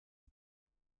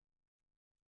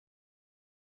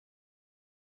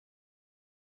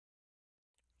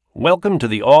Welcome to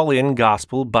the All-In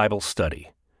Gospel Bible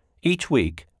Study. Each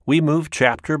week, we move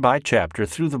chapter by chapter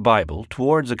through the Bible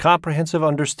towards a comprehensive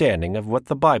understanding of what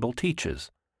the Bible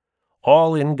teaches.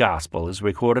 All-In Gospel is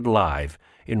recorded live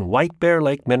in White Bear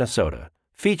Lake, Minnesota,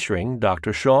 featuring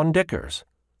Dr. Sean Dickers.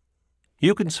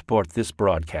 You can support this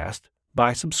broadcast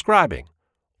by subscribing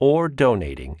or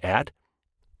donating at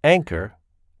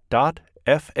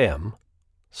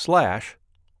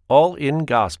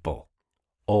anchor.fm/allingospel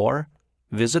or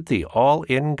visit the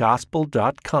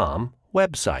allingospel.com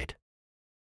website.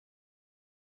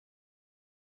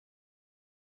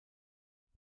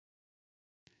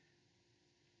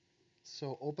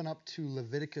 So open up to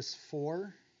Leviticus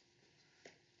 4.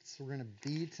 So we're going to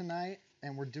be tonight,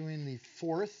 and we're doing the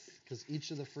fourth, because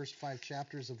each of the first 5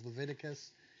 chapters of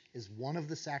Leviticus is one of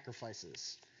the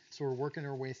sacrifices. So we're working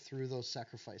our way through those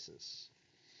sacrifices.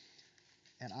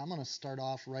 And I'm going to start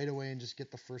off right away and just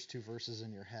get the first 2 verses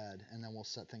in your head, and then we'll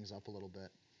set things up a little bit.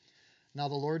 Now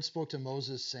the Lord spoke to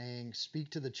Moses, saying,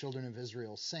 "Speak to the children of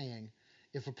Israel, saying,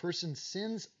 if a person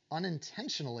sins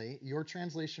unintentionally," your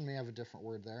translation may have a different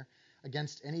word there,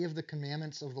 "against any of the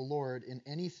commandments of the Lord in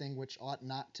anything which ought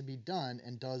not to be done,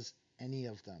 and does any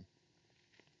of them."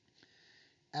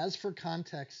 As for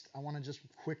context, I want to just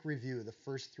quick review the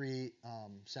first 3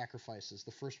 sacrifices.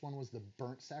 The first one was the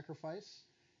burnt sacrifice.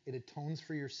 It atones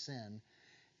for your sin,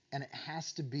 and it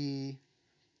has to be,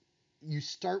 you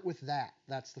start with that.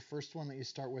 That's the first one that you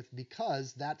start with,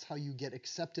 because that's how you get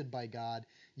accepted by God.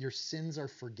 Your sins are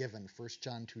forgiven, 1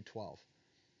 John 2:12.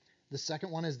 The second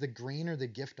one is the grain or the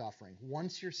gift offering.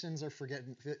 Once your sins are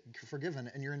forgiven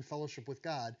and you're in fellowship with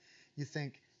God, you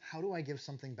think, how do I give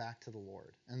something back to the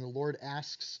Lord? And the Lord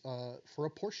asks for a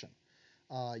portion.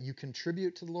 You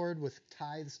contribute to the Lord with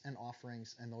tithes and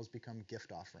offerings, and those become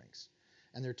gift offerings.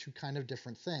 And they're 2 kind of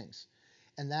different things.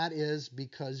 And that is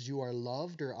because you are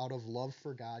loved, or out of love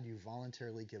for God, you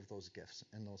voluntarily give those gifts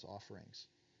and those offerings.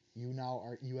 You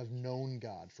have known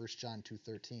God, 1 John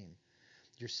 2:13.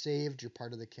 You're saved, you're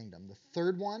part of the kingdom. The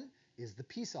third one is the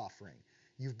peace offering.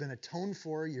 You've been atoned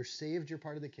for, you're saved, you're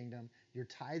part of the kingdom. You're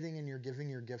tithing and you're giving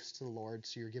your gifts to the Lord,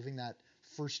 so you're giving that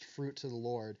first fruit to the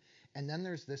Lord. And then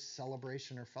there's this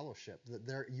celebration or fellowship,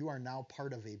 that you are now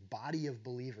part of a body of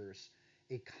believers,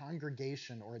 a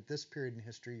congregation, or at this period in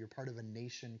history, you're part of a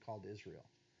nation called Israel.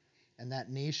 And that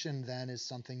nation then is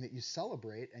something that you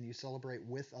celebrate, and you celebrate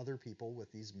with other people with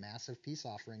these massive peace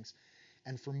offerings.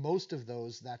 And for most of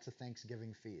those, that's a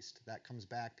Thanksgiving feast. That comes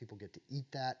back, people get to eat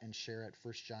that and share it.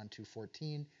 1 John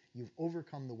 2:14, you've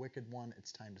overcome the wicked one,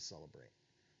 it's time to celebrate,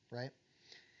 right?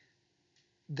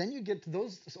 Then you get to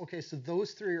those, okay, so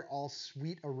those 3 are all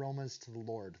sweet aromas to the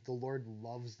Lord. The Lord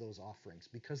loves those offerings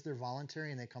because they're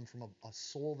voluntary and they come from a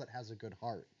soul that has a good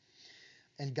heart.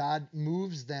 And God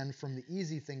moves then from the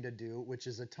easy thing to do, which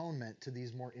is atonement, to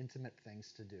these more intimate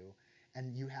things to do.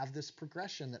 And you have this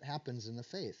progression that happens in the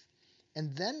faith.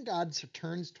 And then God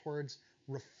turns towards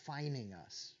refining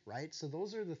us, right? So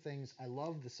those are the things. I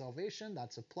love the salvation.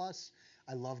 That's a plus.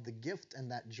 I love the gift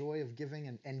and that joy of giving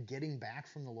and getting back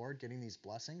from the Lord, getting these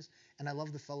blessings. And I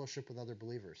love the fellowship with other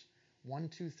believers. 1,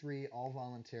 2, 3, all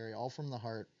voluntary, all from the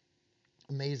heart.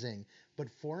 Amazing. But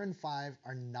 4 and 5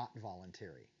 are not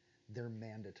voluntary. They're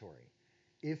mandatory.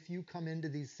 If you come into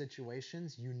these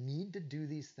situations, you need to do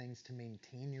these things to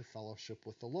maintain your fellowship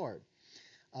with the Lord.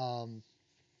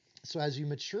 So as you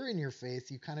mature in your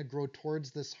faith, you kind of grow towards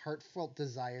this heartfelt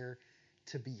desire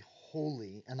to be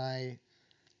holy. And I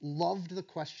loved the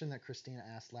question that Christina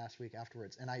asked last week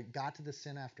afterwards. And I got to the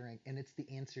sin after, and it's the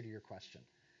answer to your question.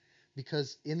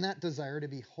 Because in that desire to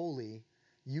be holy,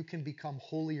 you can become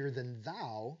holier than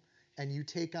thou, and you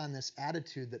take on this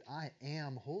attitude that I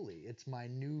am holy. It's my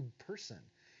new person.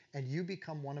 And you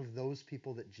become one of those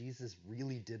people that Jesus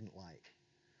really didn't like.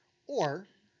 Or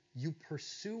you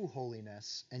pursue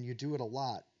holiness and you do it a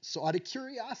lot. So out of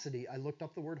curiosity, I looked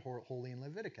up the word holy in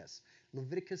Leviticus.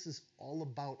 Leviticus is all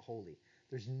about holy.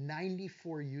 There's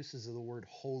 94 uses of the word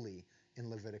holy in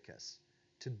Leviticus.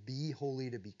 To be holy,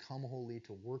 to become holy,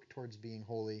 to work towards being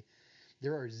holy.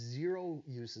 There are 0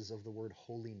 uses of the word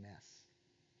holiness,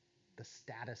 the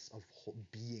status of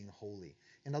being holy.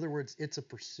 In other words, it's a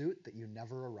pursuit that you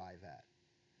never arrive at,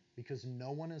 because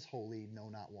no one is holy, no,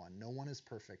 not one. No one is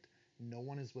perfect. No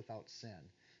one is without sin.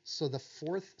 So the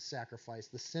 4th sacrifice,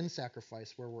 the sin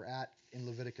sacrifice, where we're at in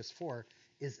Leviticus 4,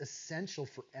 is essential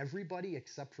for everybody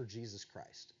except for Jesus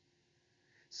Christ.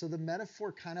 So the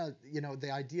metaphor kind of,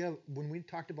 the idea, when we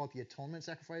talked about the atonement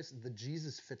sacrifice, the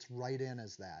Jesus fits right in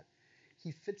as that.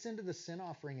 He fits into the sin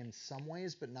offering in some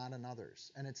ways, but not in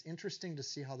others. And it's interesting to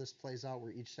see how this plays out,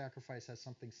 where each sacrifice has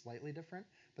something slightly different,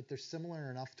 but they're similar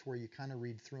enough to where you kind of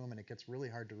read through them and it gets really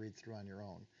hard to read through on your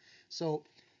own. So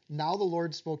now the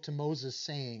Lord spoke to Moses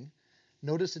saying,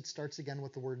 notice it starts again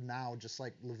with the word now, just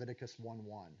like Leviticus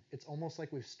 1:1. It's almost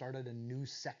like we've started a new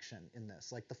section in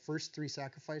this. Like the first 3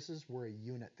 sacrifices were a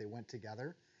unit, they went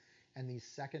together. And these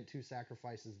second 2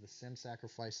 sacrifices, the sin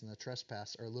sacrifice and the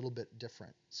trespass, are a little bit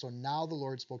different. So now the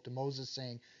Lord spoke to Moses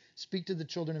saying, speak to the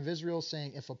children of Israel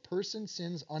saying, if a person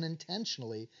sins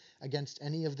unintentionally against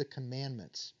any of the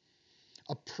commandments.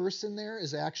 A person there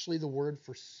is actually the word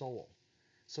for soul.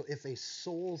 So if a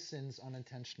soul sins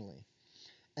unintentionally.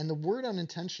 And the word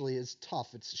unintentionally is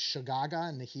tough. It's shagaga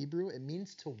in the Hebrew. It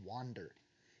means to wander.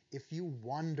 If you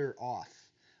wander off,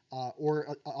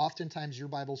 or oftentimes your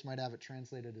Bibles might have it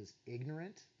translated as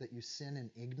ignorant, that you sin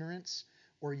in ignorance,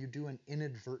 or you do an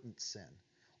inadvertent sin.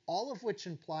 All of which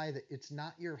imply that it's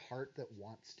not your heart that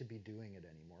wants to be doing it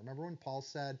anymore. Remember when Paul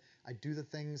said, I do the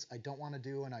things I don't want to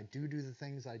do, and I do the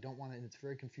things I don't want to, and it's a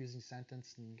very confusing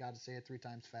sentence, and you got to say it 3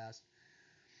 times fast.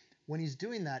 When he's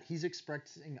doing that, he's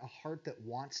expressing a heart that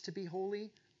wants to be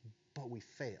holy, but we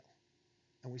fail.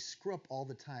 And we screw up all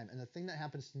the time. And the thing that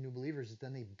happens to new believers is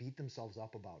then they beat themselves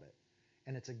up about it.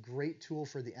 And it's a great tool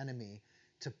for the enemy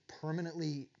to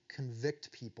permanently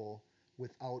convict people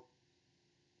without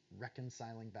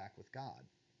reconciling back with God.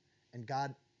 And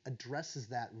God addresses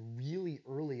that really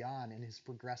early on in his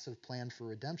progressive plan for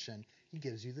redemption. He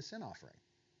gives you the sin offering.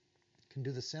 You can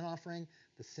do the sin offering,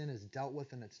 the sin is dealt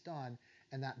with and it's done,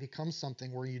 and that becomes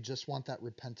something where you just want that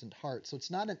repentant heart. So it's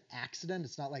not an accident.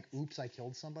 It's not like, oops, I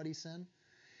killed somebody sin.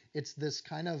 It's this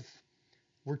kind of,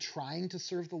 we're trying to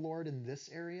serve the Lord in this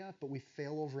area, but we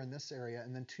fail over in this area.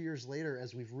 And then 2 years later,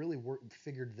 as we've really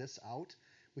figured this out,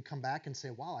 we come back and say,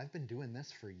 wow, I've been doing this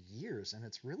for years, and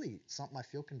it's really something I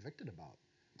feel convicted about.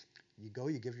 You go,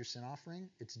 you give your sin offering,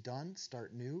 it's done,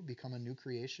 start new, become a new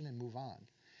creation, and move on.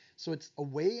 So it's a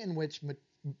way in which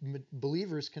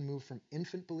believers can move from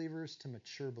infant believers to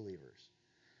mature believers.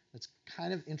 It's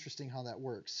kind of interesting how that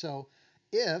works. So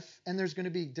and there's going to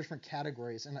be different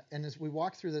categories, and as we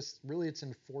walk through this, really it's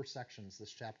in 4 sections,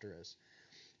 this chapter is.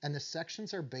 And the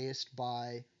sections are based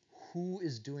by who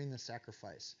is doing the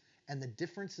sacrifice. And the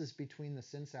differences between the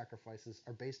sin sacrifices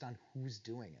are based on who's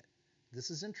doing it.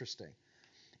 This is interesting.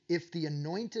 If the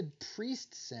anointed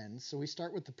priest sins, so we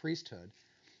start with the priesthood,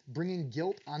 bringing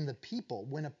guilt on the people.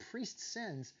 When a priest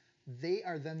sins, they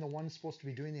are then the ones supposed to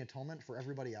be doing the atonement for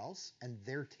everybody else, and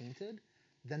they're tainted.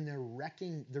 Then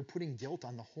they're putting guilt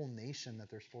on the whole nation that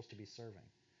they're supposed to be serving.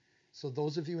 So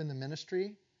those of you in the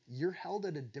ministry, you're held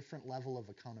at a different level of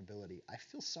accountability. I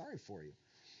feel sorry for you.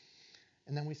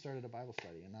 And then we started a Bible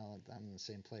study, and now I'm in the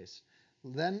same place.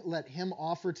 Then let him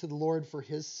offer to the Lord for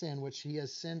his sin, which he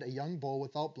has sinned, a young bull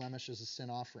without blemish as a sin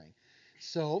offering.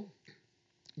 So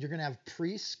you're going to have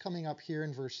priests coming up here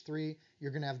in verse 3.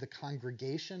 You're going to have the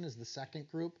congregation as the second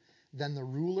group. Then the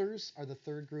rulers are the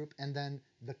third group. And then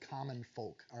the common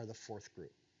folk are the fourth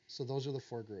group. So those are the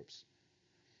 4 groups.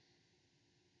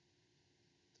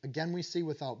 Again, we see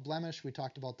without blemish. We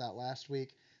talked about that last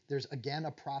week. There's, again,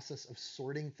 a process of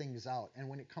sorting things out. And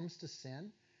when it comes to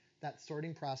sin, that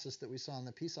sorting process that we saw in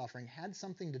the peace offering had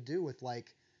something to do with,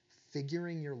 like,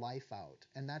 figuring your life out.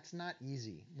 And that's not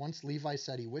easy. Once Levi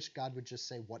said he wished God would just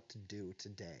say what to do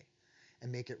today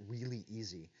and make it really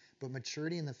easy. But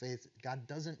maturity in the faith, God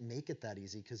doesn't make it that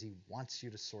easy because he wants you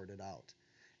to sort it out.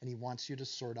 And he wants you to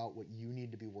sort out what you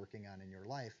need to be working on in your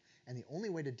life. And the only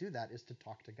way to do that is to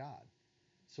talk to God.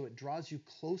 So it draws you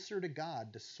closer to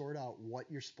God to sort out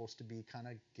what you're supposed to be kind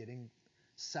of getting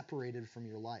separated from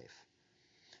your life.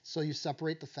 So you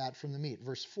separate the fat from the meat.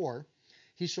 Verse 4,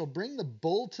 he shall bring the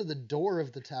bull to the door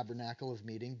of the tabernacle of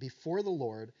meeting before the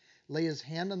Lord, lay his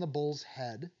hand on the bull's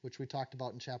head, which we talked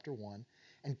about in chapter 1,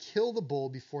 and kill the bull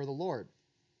before the Lord.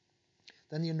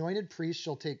 Then the anointed priest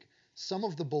shall take some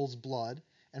of the bull's blood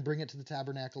and bring it to the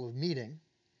tabernacle of meeting.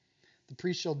 The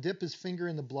priest shall dip his finger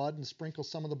in the blood and sprinkle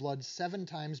some of the blood 7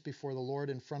 times before the Lord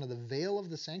in front of the veil of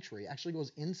the sanctuary. It actually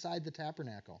goes inside the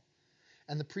tabernacle.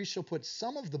 And the priest shall put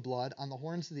some of the blood on the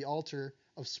horns of the altar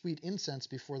of sweet incense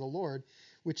before the Lord,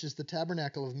 which is the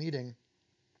tabernacle of meeting.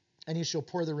 And he shall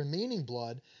pour the remaining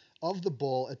blood of the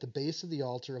bull at the base of the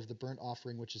altar of the burnt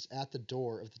offering, which is at the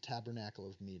door of the tabernacle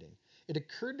of meeting. It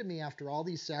occurred to me after all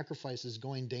these sacrifices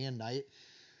going day and night,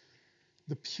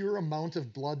 the pure amount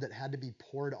of blood that had to be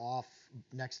poured off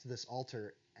next to this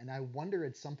altar. And I wonder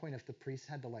at some point if the priest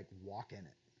had to like walk in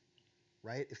it,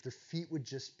 right? If their feet would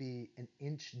just be an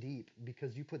inch deep,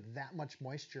 because you put that much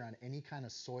moisture on any kind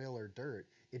of soil or dirt,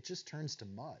 it just turns to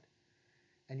mud.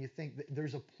 And you think that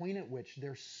there's a point at which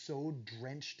they're so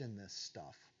drenched in this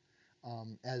stuff,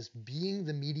 as being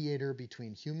the mediator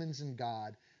between humans and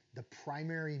God, the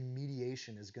primary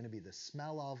mediation is going to be the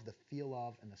smell of, the feel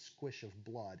of, and the squish of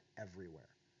blood everywhere,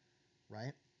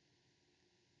 right?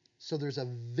 So there's a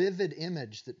vivid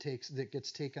image that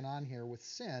gets taken on here with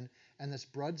sin, and this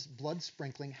blood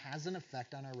sprinkling has an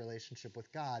effect on our relationship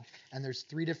with God. And there's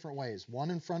three different ways.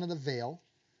 One, in front of the veil.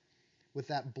 With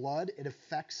that blood, it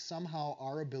affects somehow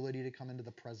our ability to come into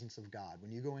the presence of God. When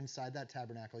you go inside that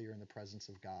tabernacle, you're in the presence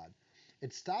of God.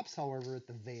 It stops, however, at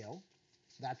the veil.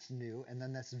 That's new. And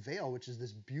then this veil, which is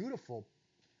this beautiful,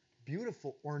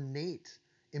 beautiful, ornate,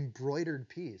 embroidered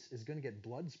piece, is going to get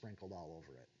blood sprinkled all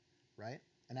over it, right?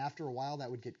 And after a while,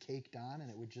 that would get caked on, and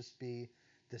it would just be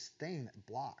this thing that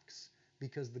blocks,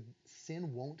 because the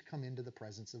sin won't come into the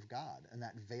presence of God. And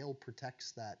that veil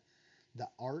protects the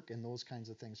ark and those kinds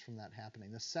of things from that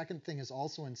happening. The second thing is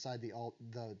also inside the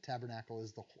tabernacle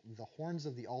is the horns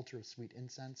of the altar of sweet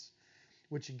incense,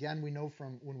 which again we know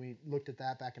from when we looked at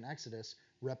that back in Exodus,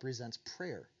 represents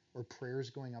prayer, or prayers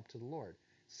going up to the Lord.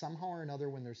 Somehow or another,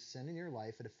 when there's sin in your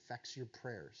life, it affects your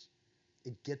prayers.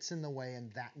 It gets in the way,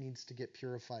 and that needs to get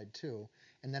purified too.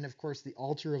 And then, of course, the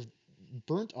altar of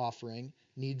burnt offering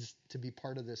needs to be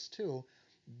part of this too.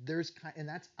 And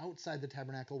that's outside the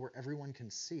tabernacle where everyone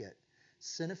can see it.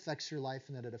 Sin affects your life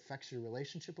in that it affects your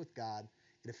relationship with God,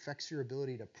 it affects your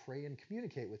ability to pray and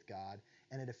communicate with God,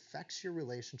 and it affects your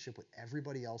relationship with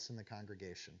everybody else in the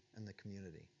congregation and the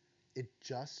community. It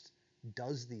just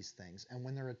does these things. And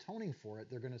when they're atoning for it,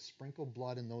 they're going to sprinkle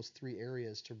blood in those three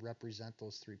areas to represent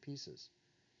those three pieces.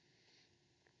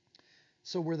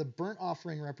 So where the burnt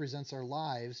offering represents our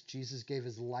lives, Jesus gave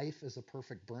his life as a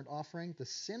perfect burnt offering. The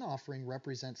sin offering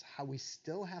represents how we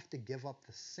still have to give up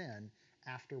the sin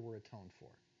after we're atoned for.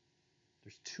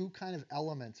 There's two kind of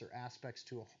elements or aspects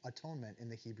to atonement in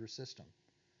the Hebrew system.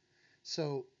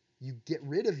 So you get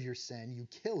rid of your sin, you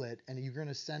kill it, and you're going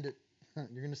to send it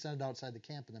outside the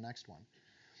camp in the next one.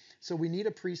 So we need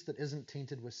a priest that isn't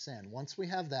tainted with sin. Once we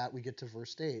have that, we get to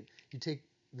verse 8. You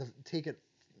take it.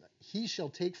 He shall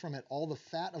take from it all the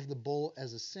fat of the bull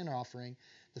as a sin offering,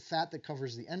 the fat that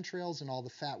covers the entrails, and all the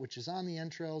fat which is on the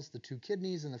entrails, the two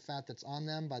kidneys, and the fat that's on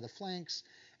them by the flanks,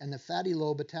 and the fatty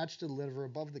lobe attached to the liver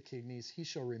above the kidneys, he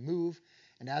shall remove.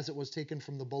 And as it was taken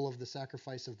from the bull of the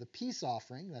sacrifice of the peace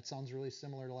offering, that sounds really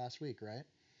similar to last week, right?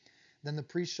 Then the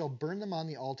priest shall burn them on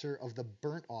the altar of the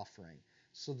burnt offering.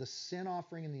 So the sin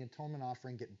offering and the atonement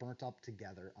offering get burnt up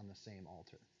together on the same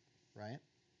altar, right?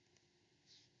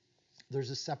 There's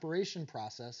a separation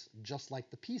process, just like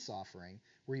the peace offering,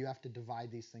 where you have to divide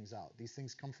these things out. These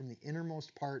things come from the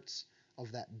innermost parts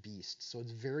of that beast, so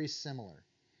it's very similar.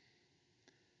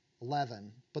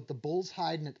 11, but the bull's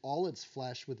hide and all its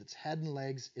flesh, with its head and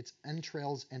legs, its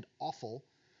entrails and offal,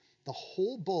 the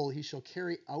whole bull he shall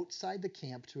carry outside the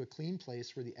camp to a clean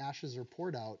place where the ashes are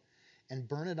poured out, and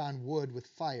burn it on wood with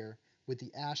fire. With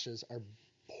the ashes are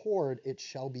poured, it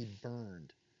shall be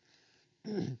burned.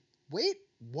 Wait,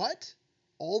 what?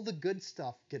 All the good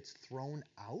stuff gets thrown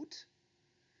out?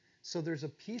 So there's a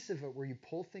piece of it where you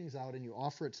pull things out and you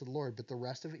offer it to the Lord, but the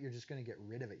rest of it, you're just going to get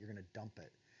rid of it. You're going to dump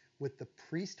it. With the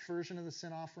priest version of the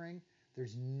sin offering,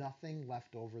 there's nothing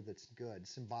left over that's good.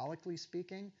 Symbolically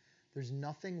speaking, there's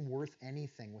nothing worth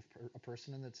anything with a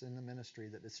person that's in the ministry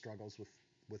that struggles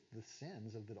with the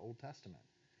sins of the Old Testament,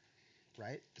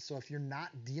 right? So if you're not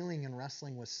dealing and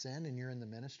wrestling with sin and you're in the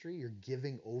ministry, you're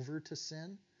giving over to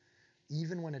sin,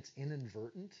 even when it's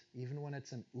inadvertent, even when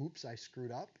it's an oops, I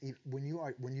screwed up. When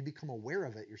you become aware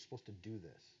of it, you're supposed to do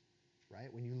this,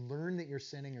 right? When you learn that you're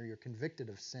sinning or you're convicted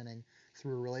of sinning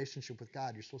through a relationship with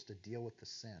God, you're supposed to deal with the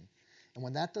sin. And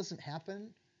when that doesn't happen,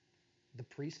 the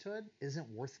priesthood isn't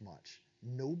worth much.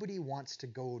 Nobody wants to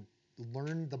go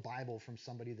learn the Bible from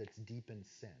somebody that's deep in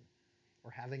sin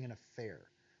or having an affair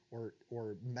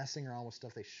or messing around with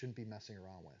stuff they shouldn't be messing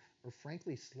around with, or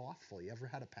frankly slothful. You ever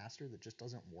had a pastor that just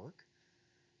doesn't work,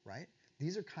 right?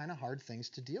 These are kind of hard things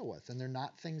to deal with, and they're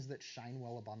not things that shine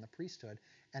well upon the priesthood.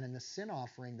 And in the sin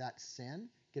offering, that sin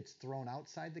gets thrown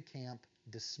outside the camp,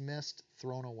 dismissed,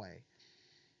 thrown away.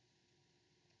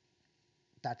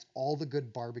 That's all the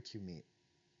good barbecue meat.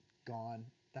 Gone.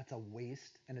 That's a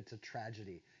waste, and it's a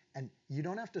tragedy. And you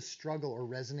don't have to struggle or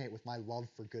resonate with my love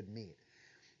for good meat.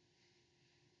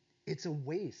 It's a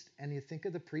waste. And you think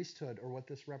of the priesthood or what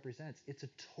this represents. It's a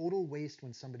total waste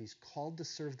when somebody's called to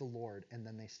serve the Lord and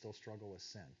then they still struggle with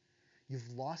sin. You've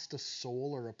lost a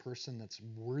soul or a person that's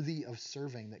worthy of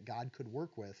serving that God could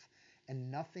work with,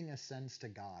 and nothing ascends to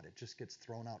God. It just gets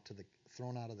thrown out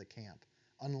of the camp,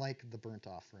 unlike the burnt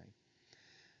offering.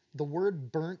 The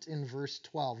word burnt in verse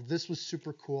 12, this was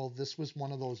super cool. This was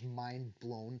one of those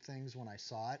mind-blown things when I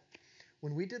saw it.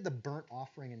 When we did the burnt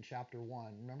offering in chapter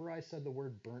 1, remember I said the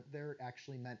word burnt there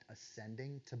actually meant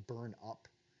ascending, to burn up.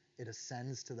 It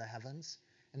ascends to the heavens,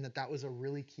 and that was a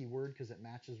really key word because it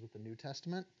matches with the New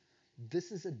Testament.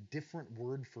 This is a different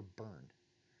word for burned.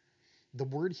 The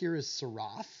word here is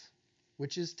saraf,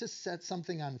 which is to set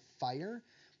something on fire,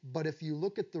 but if you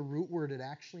look at the root word, it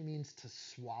actually means to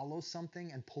swallow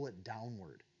something and pull it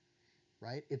downward,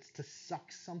 right? It's to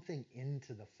suck something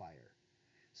into the fire.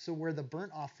 So where the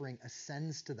burnt offering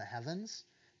ascends to the heavens,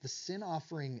 the sin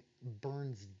offering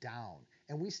burns down.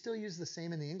 And we still use the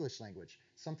same in the English language.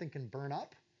 Something can burn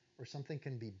up or something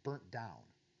can be burnt down.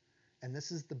 And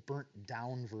this is the burnt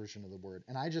down version of the word.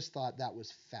 And I just thought that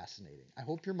was fascinating. I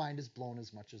hope your mind is blown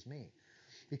as much as me.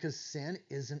 Because sin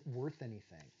isn't worth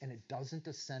anything. And it doesn't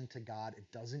ascend to God. It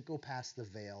doesn't go past the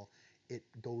veil. It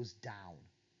goes down.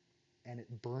 And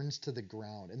it burns to the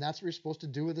ground. And that's what you're supposed to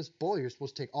do with this bull. You're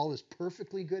supposed to take all this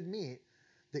perfectly good meat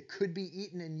that could be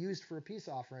eaten and used for a peace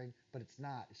offering, but it's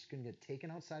not. It's going to get taken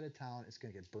outside of town. It's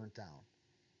going to get burnt down.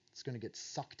 It's going to get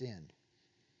sucked in.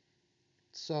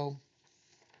 So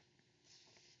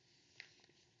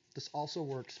this also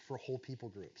works for whole people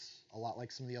groups, a lot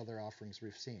like some of the other offerings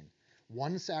we've seen.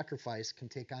 One sacrifice can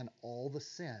take on all the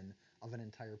sin of an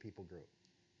entire people group.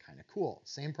 Kind of cool.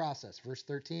 Same process. Verse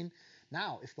 13.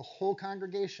 Now, if the whole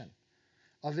congregation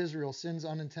of Israel sins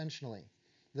unintentionally,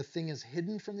 the thing is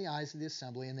hidden from the eyes of the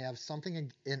assembly, and they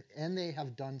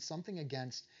have done something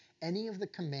against any of the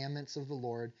commandments of the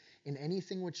Lord in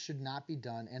anything which should not be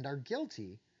done, and are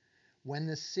guilty, when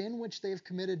the sin which they have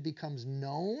committed becomes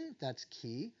known, that's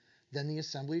key, then the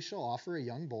assembly shall offer a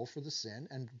young bull for the sin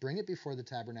and bring it before the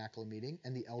tabernacle meeting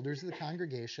and the elders of the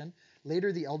congregation.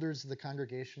 Later, the elders of the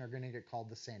congregation are going to get called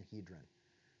the Sanhedrin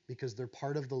because they're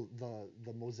part of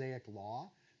the Mosaic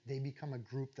law. They become a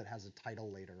group that has a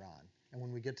title later on. And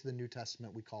when we get to the New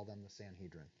Testament, we call them the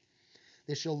Sanhedrin.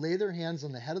 They shall lay their hands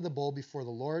on the head of the bull before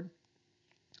the Lord.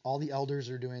 All the elders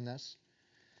are doing this.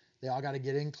 They all got to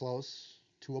get in close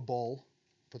to a bull,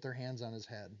 put their hands on his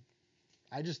head.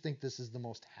 I just think this is the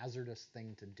most hazardous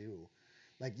thing to do.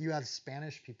 Like, you have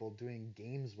Spanish people doing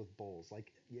games with bulls.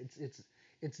 Like,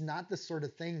 it's not the sort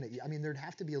of thing that there'd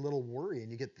have to be a little worry,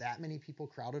 and you get that many people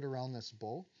crowded around this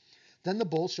bull. Then the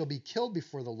bull shall be killed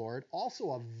before the Lord.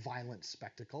 Also a violent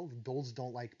spectacle. The bulls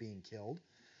don't like being killed.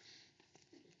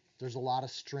 There's a lot of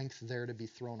strength there to be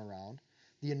thrown around.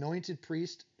 The anointed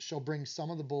priest shall bring some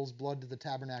of the bull's blood to the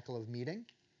tabernacle of meeting.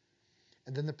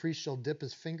 And then the priest shall dip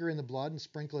his finger in the blood and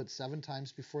sprinkle it 7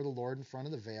 times before the Lord in front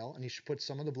of the veil. And he shall put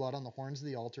some of the blood on the horns of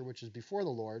the altar, which is before the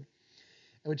Lord,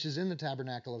 which is in the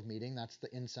tabernacle of meeting. That's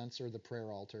the incense or the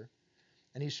prayer altar.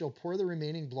 And he shall pour the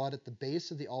remaining blood at the base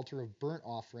of the altar of burnt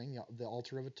offering, the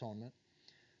altar of atonement,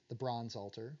 the bronze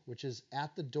altar, which is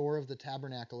at the door of the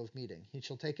tabernacle of meeting. He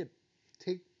shall take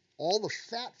all the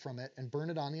fat from it and burn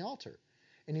it on the altar.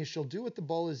 And he shall do with the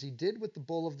bull as he did with the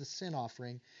bull of the sin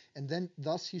offering, and then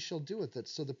thus he shall do with it.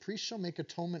 So the priest shall make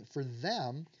atonement for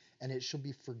them, and it shall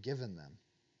be forgiven them.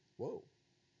 Whoa.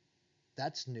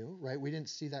 That's new, right? We didn't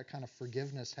see that kind of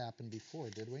forgiveness happen before,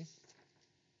 did we?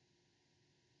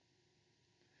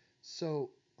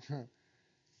 So,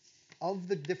 of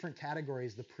the different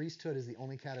categories, the priesthood is the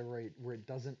only category where it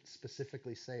doesn't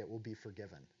specifically say it will be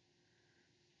forgiven,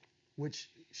 which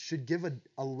should give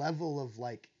a level of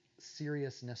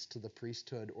seriousness to the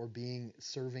priesthood or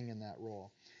serving in that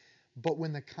role. But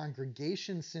when the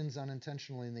congregation sins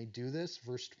unintentionally and they do this,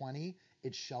 verse 20,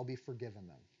 it shall be forgiven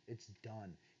them. It's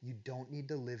done. You don't need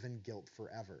to live in guilt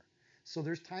forever. So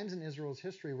there's times in Israel's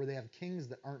history where they have kings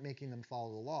that aren't making them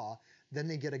follow the law. Then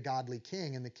they get a godly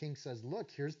king, and the king says,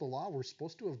 look, here's the law. We're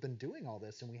supposed to have been doing all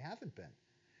this, and we haven't been.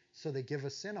 So they give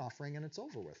a sin offering, and it's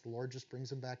over with. The Lord just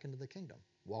brings them back into the kingdom.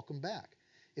 Welcome back.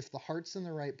 If the heart's in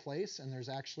the right place and there's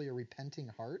actually a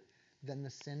repenting heart, then the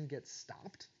sin gets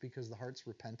stopped because the heart's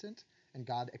repentant, and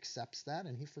God accepts that,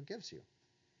 and he forgives you.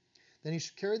 Then he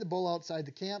should carry the bull outside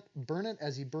the camp, burn it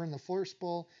as he burned the first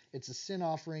bull. It's a sin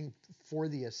offering for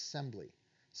the assembly.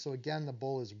 So again, the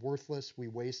bull is worthless. We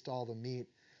waste all the meat.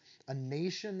 A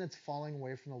nation that's falling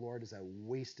away from the Lord is a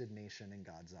wasted nation in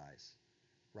God's eyes,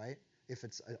 right? If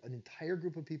it's an entire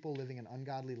group of people living an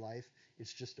ungodly life,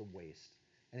 it's just a waste.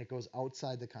 And it goes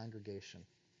outside the congregation.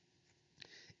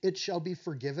 It shall be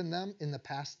forgiven them in the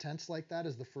past tense like that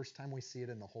is the first time we see it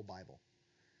in the whole Bible.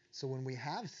 So when we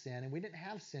have sin, and we didn't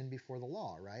have sin before the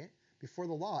law, right? Before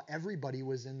the law, everybody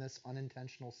was in this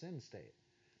unintentional sin state.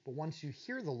 But once you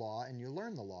hear the law and you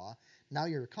learn the law, now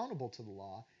you're accountable to the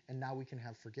law, and now we can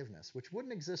have forgiveness, which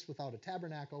wouldn't exist without a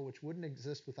tabernacle, which wouldn't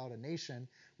exist without a nation,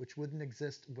 which wouldn't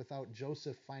exist without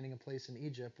Joseph finding a place in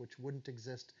Egypt, which wouldn't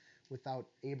exist without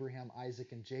Abraham,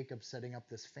 Isaac, and Jacob setting up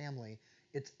this family.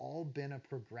 It's all been a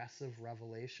progressive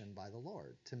revelation by the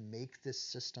Lord to make this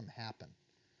system happen.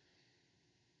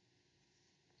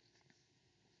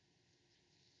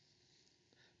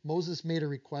 Moses made a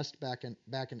request back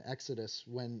in Exodus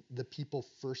when the people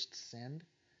first sinned,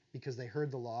 because they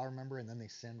heard the law, remember, and then they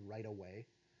sinned right away.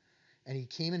 And he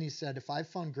came and he said, "If I've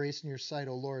found grace in your sight,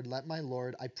 O Lord, let my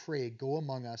Lord, I pray, go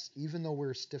among us, even though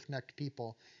we're a stiff-necked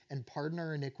people, and pardon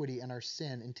our iniquity and our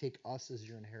sin, and take us as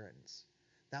your inheritance."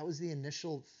 That was the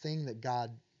initial thing that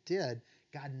God did.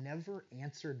 God never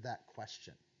answered that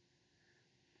question,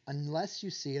 unless you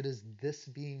see it as this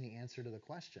being the answer to the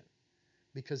question.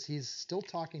 Because he's still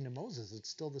talking to Moses. It's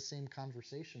still the same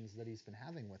conversations that he's been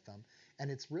having with them. And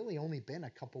it's really only been a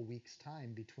couple weeks'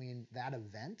 time between that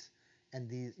event and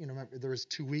these, remember, there was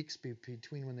 2 weeks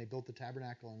between when they built the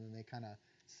tabernacle and then they kind of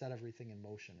set everything in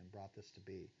motion and brought this to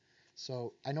be.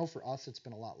 So I know for us it's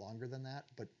been a lot longer than that,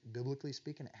 but biblically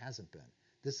speaking, it hasn't been.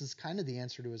 This is kind of the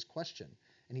answer to his question.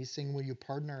 And he's saying, will you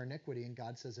pardon our iniquity? And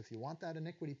God says, if you want that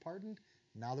iniquity pardoned,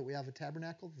 now that we have a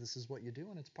tabernacle, this is what you do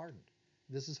and it's pardoned.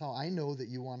 This is how I know that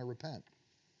you want to repent.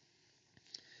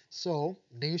 So,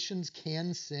 nations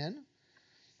can sin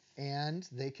and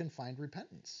they can find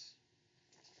repentance.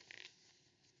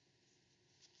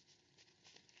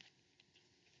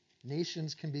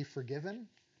 Nations can be forgiven.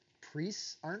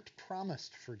 Priests aren't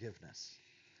promised forgiveness.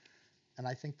 And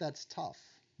I think that's tough.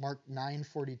 Mark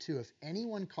 9:42, if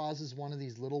anyone causes one of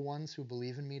these little ones who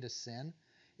believe in me to sin,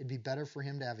 it'd be better for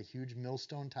him to have a huge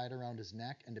millstone tied around his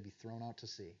neck and to be thrown out to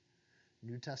sea.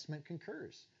 New Testament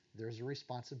concurs. There's a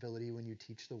responsibility when you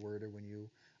teach the word or when you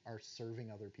are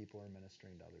serving other people or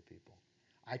ministering to other people.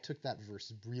 I took that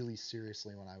verse really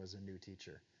seriously when I was a new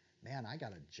teacher. Man, I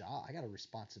got a job, I got a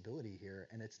responsibility here,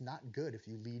 and it's not good if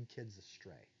you lead kids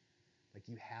astray. Like,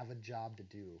 you have a job to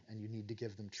do, and you need to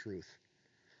give them truth.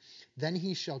 Then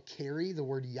he shall carry, the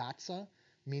word yatsa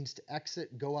means to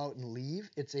exit, go out, and leave.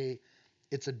 It's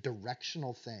a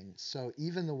directional thing. So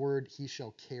even the word he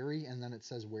shall carry, and then it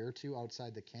says where to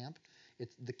outside the camp,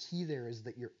 it's the key there is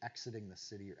that you're exiting the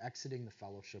city, you're exiting the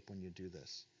fellowship when you do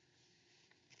this.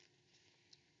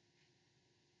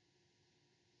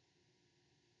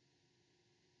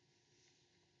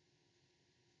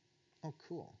 Oh,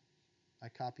 cool. I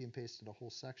copy and pasted a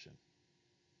whole section.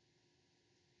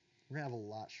 We're going to have a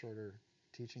lot shorter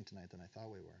teaching tonight than I thought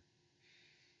we were.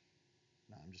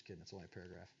 No, I'm just kidding. It's only a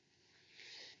paragraph.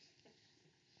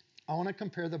 I want to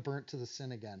compare the burnt to the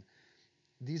sin again.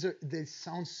 They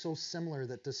sound so similar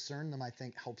that discern them, I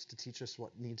think, helps to teach us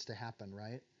what needs to happen,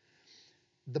 right?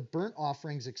 The burnt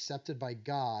offering's accepted by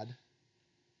God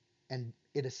and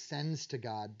it ascends to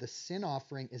God. The sin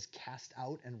offering is cast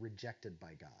out and rejected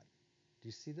by God. Do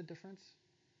you see the difference?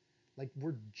 Like,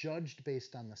 we're judged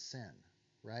based on the sin,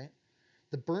 right?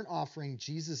 The burnt offering,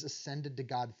 Jesus ascended to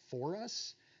God for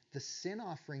us. The sin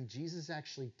offering, Jesus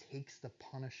actually takes the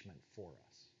punishment for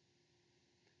us.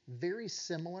 Very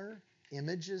similar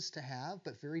images to have,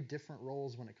 but very different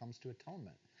roles when it comes to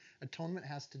atonement. Atonement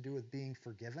has to do with being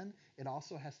forgiven. It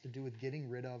also has to do with getting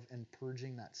rid of and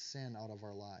purging that sin out of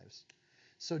our lives.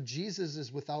 So Jesus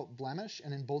is without blemish,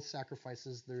 and in both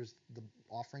sacrifices, the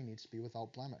offering needs to be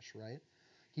without blemish, right?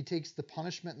 He takes the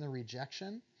punishment and the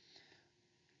rejection,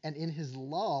 and in his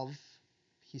love,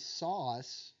 he saw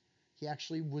us. He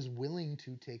actually was willing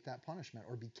to take that punishment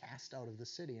or be cast out of the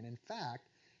city. And in fact,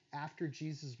 after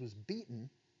Jesus was beaten,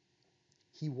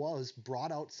 he was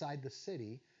brought outside the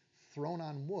city, thrown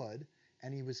on wood,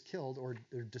 and he was killed or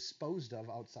disposed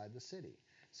of outside the city.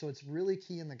 So it's really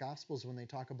key in the Gospels when they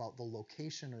talk about the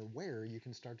location or where, you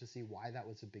can start to see why that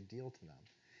was a big deal to them.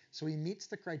 So he meets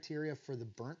the criteria for the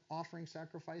burnt offering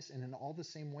sacrifice, and in all the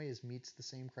same ways meets the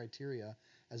same criteria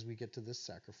as we get to this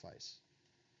sacrifice.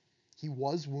 He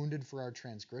was wounded for our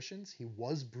transgressions. He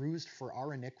was bruised for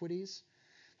our iniquities.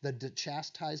 The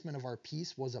chastisement of our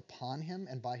peace was upon him,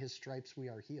 and by his stripes we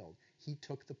are healed. He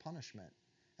took the punishment.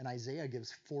 And Isaiah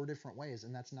gives 4 different ways,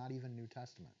 and that's not even New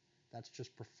Testament. That's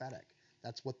just prophetic.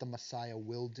 That's what the Messiah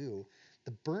will do.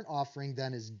 The burnt offering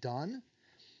then is done,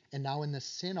 and now in the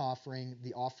sin offering,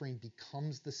 the offering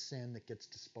becomes the sin that gets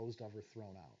disposed of or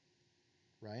thrown out,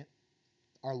 right?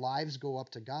 Our lives go up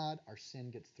to God, our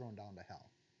sin gets thrown down to hell,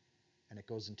 and it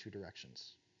goes in 2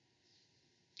 directions.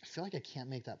 I feel like I can't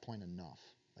make that point enough.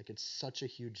 Like, it's such a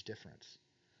huge difference.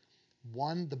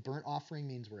 One, the burnt offering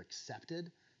means we're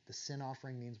accepted. The sin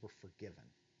offering means we're forgiven.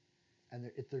 And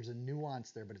there's a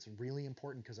nuance there, but it's really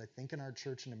important because I think in our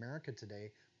church in America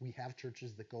today, we have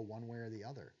churches that go one way or the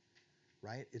other,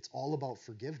 right? It's all about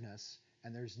forgiveness,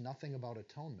 and there's nothing about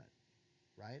atonement,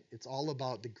 right? It's all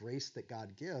about the grace that God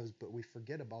gives, but we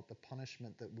forget about the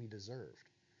punishment that we deserved,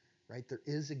 right? There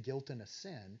is a guilt and a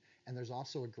sin, and there's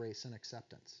also a grace and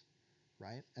acceptance,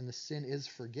 right? And the sin is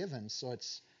forgiven, so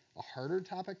it's a harder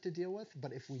topic to deal with,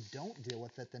 but if we don't deal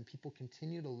with it, then people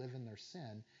continue to live in their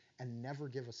sin and never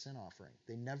give a sin offering.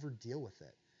 They never deal with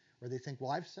it. Or they think,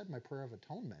 well, I've said my prayer of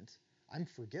atonement, I'm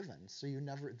forgiven, so you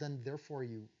never, then therefore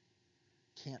you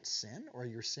can't sin, or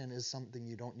your sin is something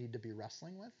you don't need to be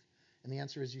wrestling with? And the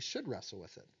answer is you should wrestle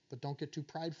with it, but don't get too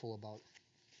prideful about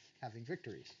having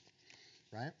victories,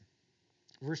 right?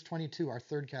 Verse 22, our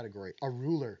third category, a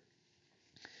ruler.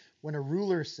 When a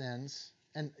ruler sins,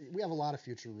 and we have a lot of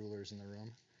future rulers in the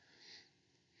room,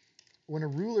 when a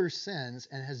ruler sins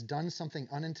and has done something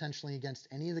unintentionally against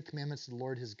any of the commandments of the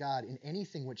Lord his God in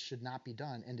anything which should not be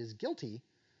done and is guilty,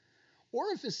 or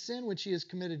if his sin which he has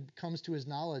committed comes to his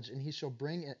knowledge, and he shall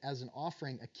bring it as an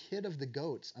offering a kid of the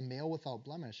goats, a male without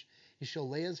blemish, he shall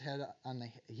lay his hand on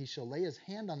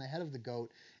the head of the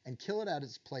goat and kill it at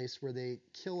its place where they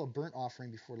kill a burnt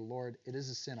offering before the Lord. It is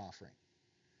a sin offering.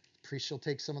 The priest shall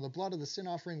take some of the blood of the sin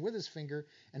offering with his finger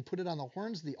and put it on the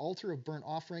horns of the altar of burnt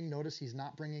offering. Notice he's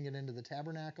not bringing it into the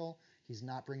tabernacle. He's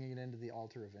not bringing it into the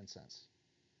altar of incense.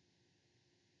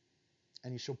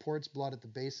 And he shall pour its blood at the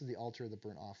base of the altar of the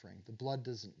burnt offering. The blood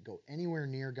doesn't go anywhere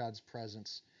near God's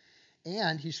presence.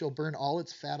 And he shall burn all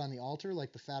its fat on the altar,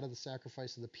 like the fat of the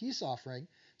sacrifice of the peace offering.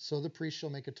 So the priest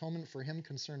shall make atonement for him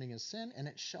concerning his sin, and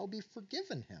it shall be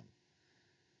forgiven him.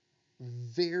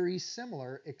 Very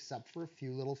similar, except for a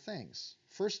few little things.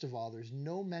 First of all, there's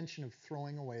no mention of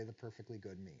throwing away the perfectly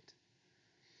good meat.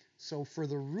 So for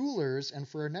the rulers and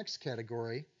for our next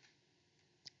category,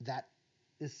 that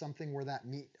is something where that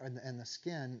meat and the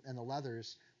skin and the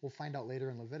leathers, we'll find out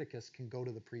later in Leviticus, can go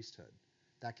to the priesthood.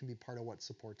 That can be part of what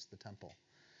supports the temple.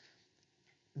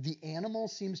 The animal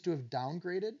seems to have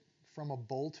downgraded from a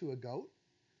bull to a goat,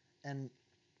 and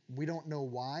we don't know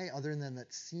why, other than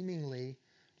that seemingly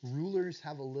rulers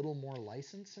have a little more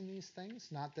license in these things.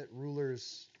 Not that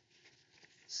rulers'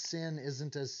 sin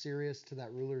isn't as serious to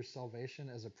that ruler's salvation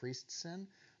as a priest's sin,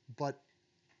 but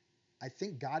I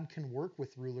think God can work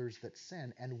with rulers that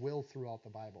sin and will throughout the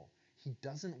Bible. He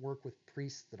doesn't work with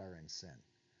priests that are in sin.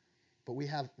 But we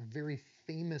have very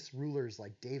famous rulers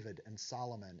like David and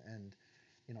Solomon and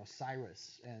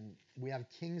Cyrus, and we have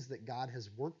kings that God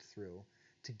has worked through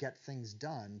to get things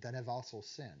done that have also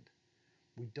sinned.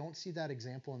 We don't see that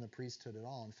example in the priesthood at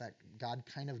all. In fact, God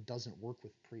kind of doesn't work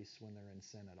with priests when they're in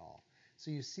sin at all.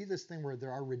 So you see this thing where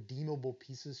there are redeemable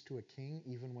pieces to a king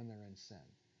even when they're in sin.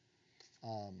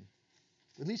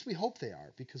 At least we hope they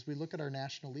are, because we look at our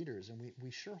national leaders and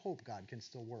we sure hope God can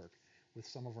still work with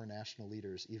some of our national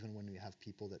leaders, even when we have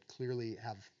people that clearly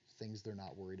have things they're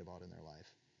not worried about in their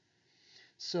life.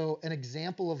 So an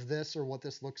example of this, or what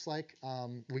this looks like,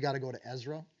 we got to go to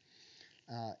Ezra.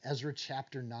 Ezra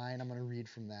chapter 9, I'm going to read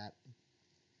from that.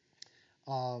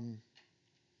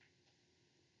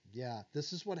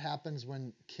 This is what happens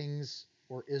when kings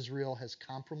or Israel has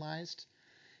compromised.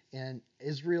 And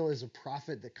Israel is a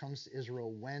prophet that comes to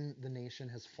Israel when the nation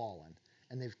has fallen.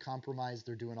 And they've compromised.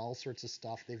 They're doing all sorts of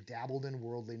stuff. They've dabbled in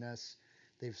worldliness.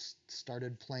 They've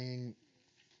started playing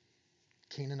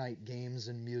Canaanite games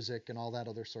and music and all that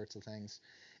other sorts of things.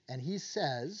 And he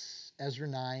says, Ezra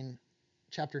 9,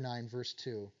 chapter 9, verse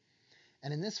 2,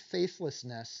 "And in this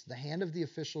faithlessness, the hand of the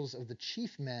officials of the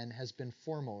chief men has been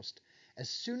foremost. As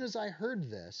soon as I heard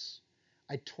this,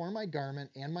 I tore my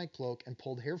garment and my cloak and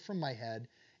pulled hair from my head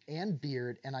and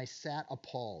beard, and I sat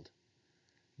appalled.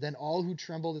 Then all who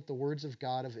trembled at the words of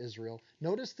God of Israel."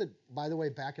 Notice that, by the way,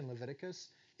 back in Leviticus,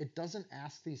 it doesn't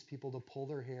ask these people to pull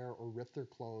their hair or rip their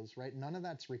clothes, right? None of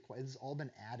that's required. It's all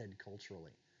been added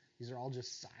culturally. These are all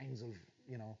just signs of,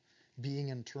 being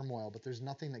in turmoil, but there's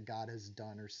nothing that God has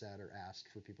done or said or asked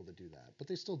for people to do that. But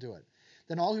they still do it.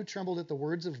 "Then all who trembled at the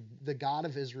words of the God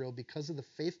of Israel because of the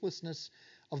faithlessness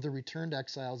of the returned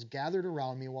exiles gathered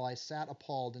around me while I sat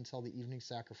appalled until the evening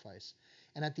sacrifice.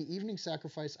 And at the evening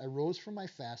sacrifice I rose from my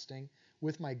fasting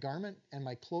with my garment and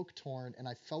my cloak torn, and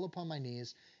I fell upon my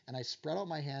knees, and I spread out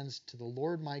my hands to the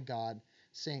Lord my God,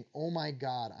 saying, 'O my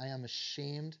God, I am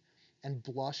ashamed and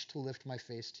blush to lift my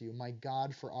face to you. My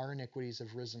God, for our iniquities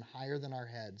have risen higher than our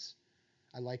heads.'"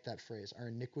 I like that phrase. Our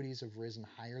iniquities have risen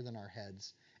higher than our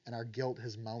heads, and our guilt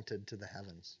has mounted to the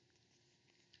heavens.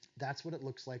 That's what it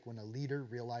looks like when a leader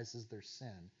realizes their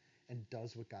sin and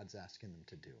does what God's asking them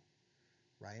to do,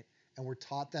 right? And we're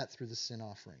taught that through the sin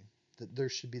offering, that there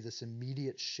should be this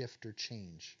immediate shift or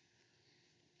change,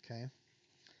 okay?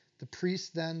 The priests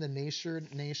then, the nation,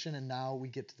 and now we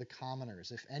get to the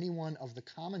commoners. "If anyone of the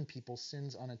common people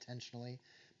sins unintentionally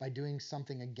by doing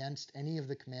something against any of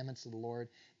the commandments of the Lord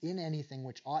in anything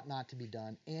which ought not to be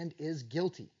done and is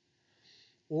guilty,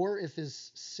 Or if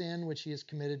his sin which he has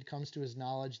committed comes to his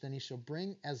knowledge, then he shall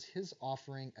bring as his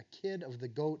offering a kid of the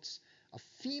goats, a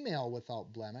female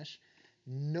without blemish.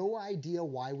 No idea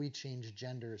why we change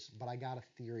genders, but I got a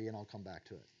theory and I'll come back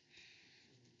to it.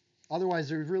 Otherwise,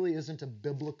 there really isn't a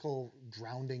biblical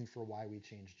grounding for why we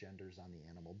change genders on the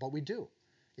animal, but we do.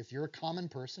 If you're a common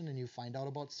person and you find out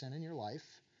about sin in your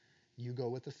life, you go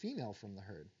with the female from the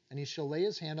herd. And he shall lay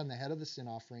his hand on the head of the sin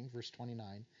offering, verse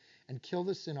 29, and kill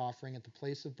the sin offering at the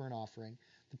place of burnt offering.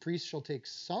 The priest shall take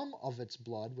some of its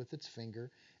blood with its finger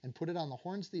and put it on the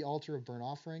horns of the altar of burnt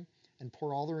offering and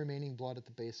pour all the remaining blood at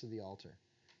the base of the altar.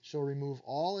 Shall remove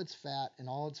all its fat, and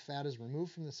all its fat is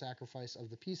removed from the sacrifice of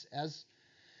the peace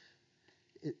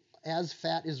as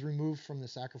fat is removed from the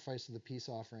sacrifice of the peace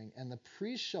offering, and the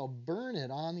priest shall burn it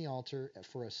on the altar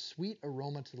for a sweet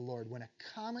aroma to the Lord. When a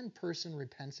common person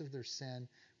repents of their sin,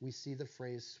 we see the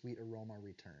phrase sweet aroma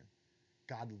return.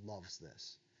 God loves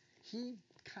this. He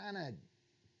kind of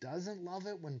doesn't love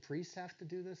it when priests have to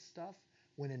do this stuff.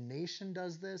 When a nation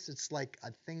does this, it's like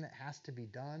a thing that has to be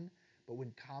done. But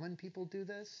when common people do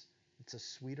this, it's a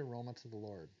sweet aroma to the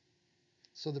Lord.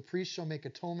 So the priest shall make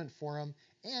atonement for him,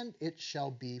 and it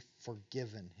shall be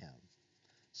forgiven him.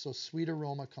 So sweet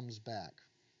aroma comes back.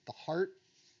 The heart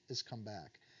is come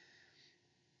back.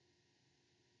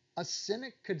 A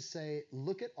cynic could say,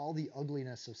 look at all the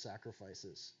ugliness of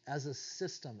sacrifices as a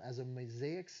system, as a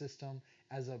Mosaic system,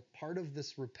 as a part of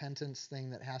this repentance thing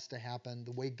that has to happen,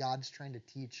 the way God's trying to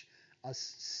teach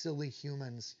us silly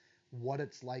humans what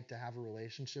it's like to have a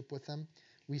relationship with him.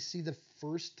 We see the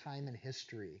first time in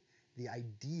history the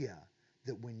idea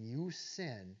that when you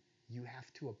sin, you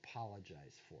have to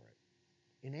apologize for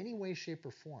it. In any way, shape,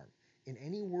 or form. In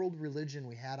any world religion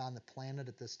we had on the planet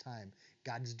at this time,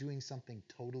 God's doing something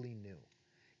totally new.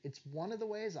 It's one of the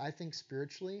ways I think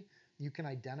spiritually you can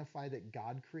identify that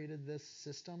God created this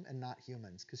system and not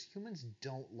humans, because humans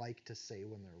don't like to say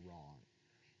when they're wrong.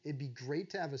 It'd be great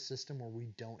to have a system where we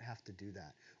don't have to do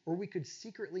that, or we could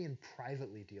secretly and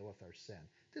privately deal with our sin.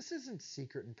 This isn't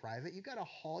secret and private. You got to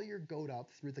haul your goat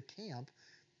up through the camp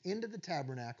into the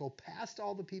tabernacle, past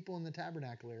all the people in the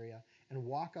tabernacle area, and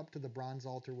walk up to the bronze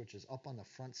altar, which is up on the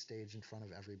front stage in front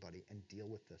of everybody, and deal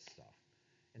with this stuff.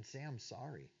 And say, I'm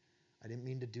sorry. I didn't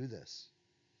mean to do this.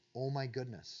 Oh my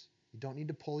goodness. You don't need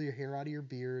to pull your hair out of your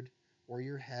beard or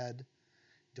your head.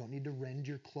 You don't need to rend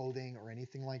your clothing or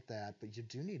anything like that, but you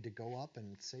do need to go up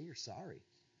and say you're sorry,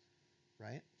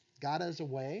 right? God has a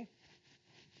way.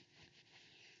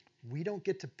 We don't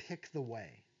get to pick the way.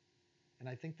 And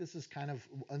I think this is kind of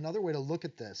another way to look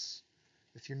at this.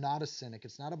 If you're not a cynic,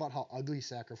 it's not about how ugly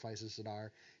sacrifices it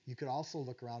are. You could also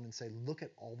look around and say, look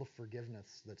at all the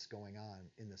forgiveness that's going on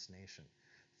in this nation.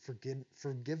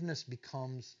 Forgiveness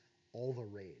becomes all the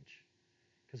rage.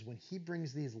 Because when he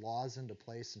brings these laws into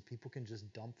place and people can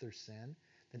just dump their sin,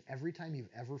 then every time you've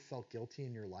ever felt guilty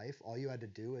in your life, all you had to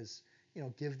do is,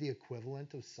 give the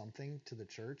equivalent of something to the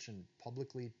church and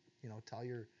publicly, tell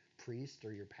your priest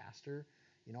or your pastor,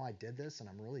 I did this and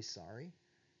I'm really sorry.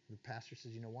 And the pastor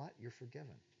says, you know what? You're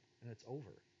forgiven. And it's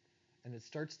over. And it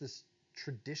starts this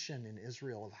tradition in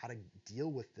Israel of how to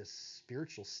deal with this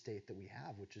spiritual state that we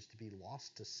have, which is to be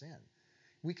lost to sin.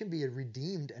 We can be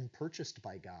redeemed and purchased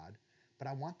by God, but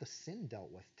I want the sin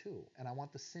dealt with too. And I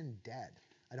want the sin dead.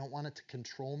 I don't want it to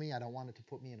control me. I don't want it to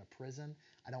put me in a prison.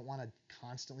 I don't want to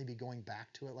constantly be going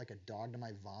back to it like a dog to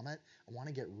my vomit. I want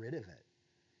to get rid of it.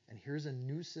 And here's a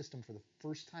new system for the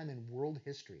first time in world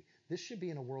history. This should be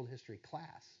in a world history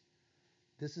class.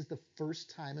 This is the first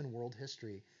time in world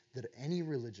history that any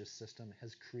religious system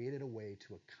has created a way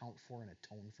to account for and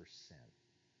atone for sin.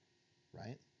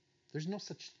 Right? There's no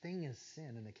such thing as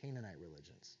sin in the Canaanite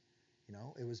religions.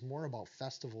 It was more about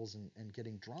festivals and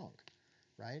getting drunk.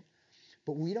 Right?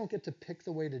 But we don't get to pick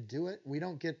the way to do it. We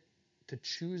don't get to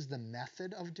choose the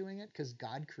method of doing it because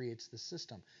God creates the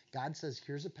system. God says,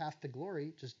 here's a path to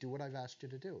glory. Just do what I've asked you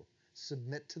to do.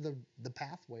 Submit to the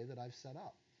pathway that I've set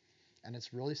up. And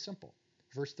it's really simple.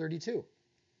 Verse 32.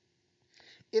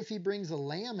 If he brings a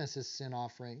lamb as his sin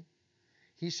offering,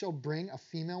 he shall bring a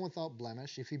female without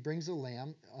blemish. If he brings a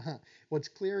lamb, what's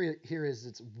clear here is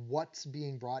it's what's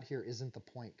being brought here isn't the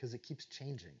point because it keeps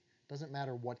changing. It doesn't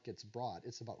matter what gets brought.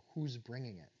 It's about who's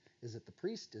bringing it. Is it the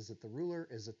priest? Is it the ruler?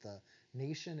 Is it the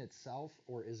nation itself?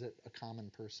 Or is it a common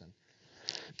person?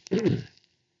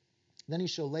 Then he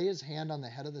shall lay his hand on the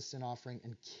head of the sin offering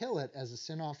and kill it as a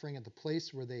sin offering at the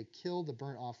place where they kill the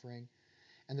burnt offering.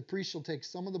 And the priest shall take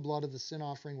some of the blood of the sin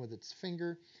offering with its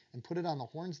finger and put it on the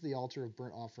horns of the altar of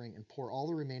burnt offering and pour all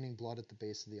the remaining blood at the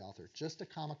base of the altar. Just a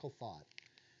comical thought.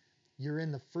 You're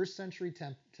in the first century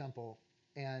temple,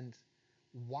 and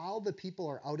while the people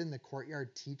are out in the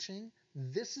courtyard teaching,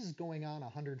 This is going on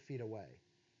 100 feet away.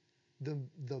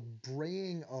 The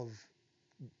braying of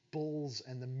bulls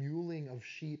and the mewling of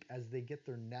sheep as they get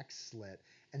their necks slit,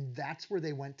 and that's where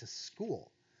they went to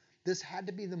school. This had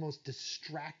to be the most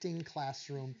distracting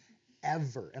classroom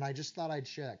ever. And I just thought I'd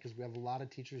share that because we have a lot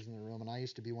of teachers in the room, and I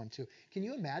used to be one too. Can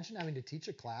you imagine having to teach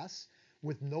a class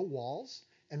with no walls,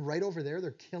 and right over there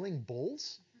they're killing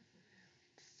bulls?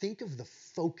 Think of the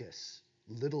focus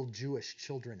little Jewish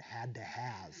children had to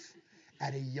have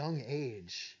at a young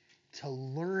age to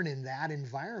learn in that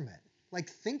environment. Like,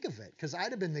 think of it, because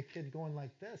I'd have been the kid going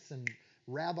like this, and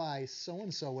Rabbi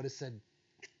so-and-so would have said,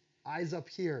 eyes up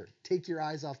here, take your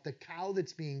eyes off the cow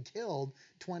that's being killed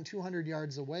 200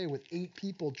 yards away with 8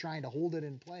 people trying to hold it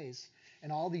in place,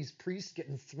 and all these priests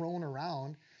getting thrown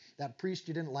around. That priest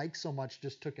you didn't like so much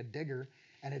just took a digger,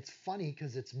 and it's funny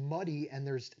because it's muddy and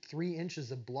there's 3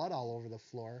 inches of blood all over the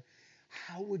floor.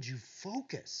 How would you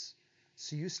focus?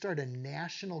 So you start a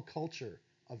national culture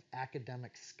of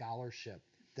academic scholarship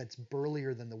that's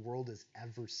burlier than the world has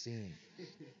ever seen.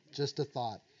 Just a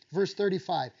thought. Verse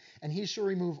 35, and he shall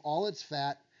remove all its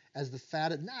fat as the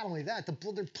fat of, not only that,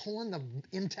 they're pulling the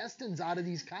intestines out of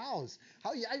these cows.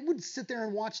 I would sit there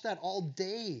and watch that all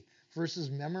day versus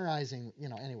memorizing,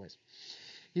 anyways.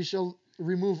 He shall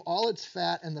remove all its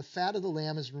fat, and the fat of the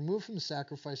lamb is removed from the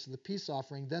sacrifice of the peace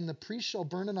offering. Then the priest shall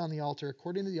burn it on the altar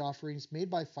according to the offerings made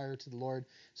by fire to the Lord.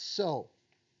 So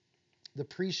the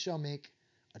priest shall make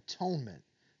atonement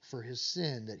for his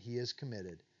sin that he has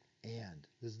committed. And,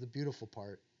 this is the beautiful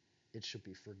part, it should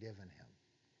be forgiven him.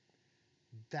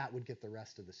 That would get the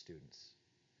rest of the students.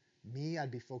 Me,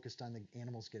 I'd be focused on the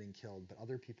animals getting killed, but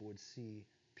other people would see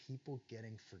people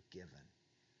getting forgiven,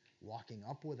 walking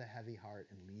up with a heavy heart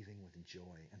and leaving with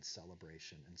joy and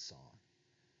celebration and song.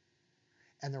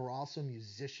 And there were also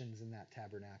musicians in that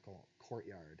tabernacle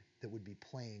courtyard that would be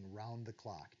playing round the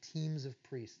clock, teams of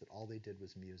priests that all they did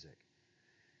was music.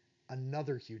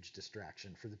 Another huge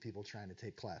distraction for the people trying to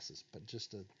take classes, but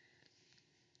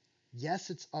yes,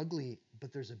 it's ugly,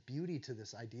 but there's a beauty to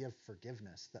this idea of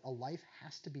forgiveness, that a life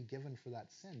has to be given for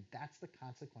that sin. That's the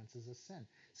consequences of sin.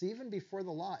 So even before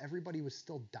the law, everybody was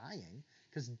still dying,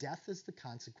 because death is the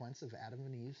consequence of Adam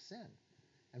and Eve's sin.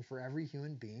 And for every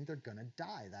human being, they're going to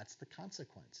die. That's the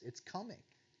consequence. It's coming.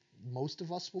 Most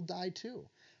of us will die too.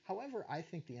 However, I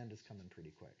think the end is coming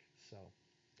pretty quick. So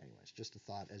anyways, just a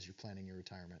thought as you're planning your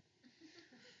retirement.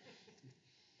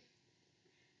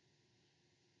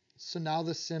 So now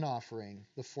the sin offering,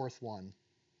 the 4th one.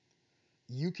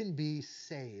 You can be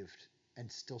saved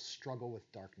and still struggle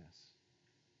with darkness.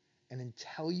 And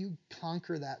until you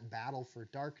conquer that battle for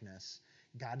darkness,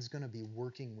 God's going to be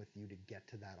working with you to get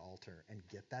to that altar and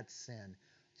get that sin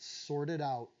sorted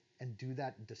out and do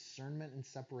that discernment and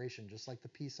separation, just like the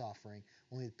peace offering.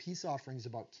 Only the peace offering is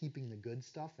about keeping the good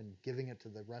stuff and giving it to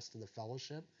the rest of the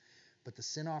fellowship. But the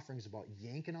sin offering is about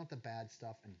yanking out the bad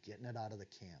stuff and getting it out of the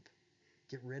camp.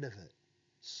 Get rid of it.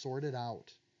 Sort it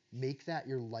out. Make that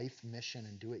your life mission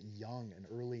and do it young and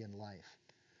early in life.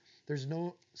 There's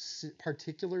no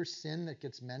particular sin that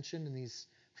gets mentioned in these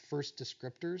first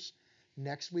descriptors.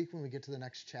 Next week, when we get to the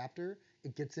next chapter,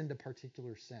 it gets into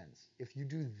particular sins. If you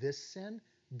do this sin,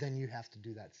 then you have to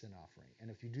do that sin offering. And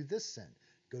if you do this sin,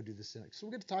 go do the sin. So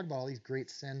we're going to talk about all these great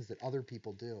sins that other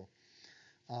people do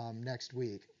next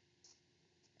week.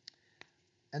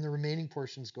 And the remaining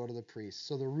portions go to the priest.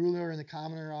 So the ruler and the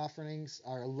commoner offerings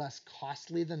are less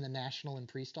costly than the national and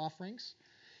priest offerings,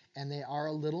 and they are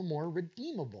a little more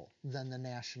redeemable than the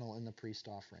national and the priest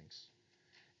offerings.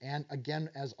 And again,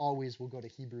 as always, we'll go to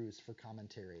Hebrews for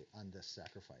commentary on this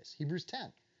sacrifice. Hebrews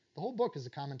 10. The whole book is a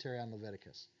commentary on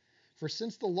Leviticus. For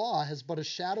since the law has but a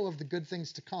shadow of the good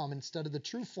things to come instead of the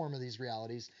true form of these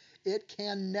realities, it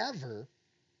can never,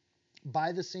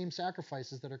 by the same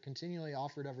sacrifices that are continually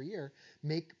offered every year,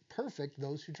 make perfect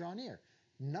those who draw near.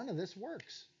 None of this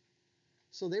works.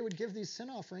 So they would give these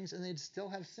sin offerings and they'd still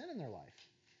have sin in their life,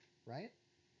 right?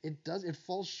 It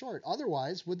falls short.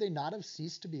 Otherwise, would they not have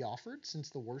ceased to be offered, since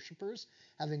the worshipers,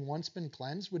 having once been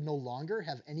cleansed, would no longer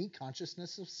have any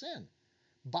consciousness of sin?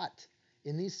 But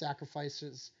in these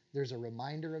sacrifices, there's a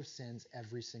reminder of sins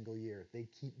every single year. They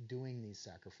keep doing these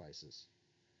sacrifices.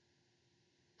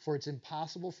 For it's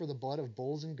impossible for the blood of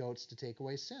bulls and goats to take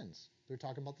away sins. They're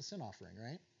talking about the sin offering,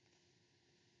 right?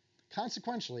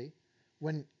 Consequently,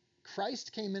 when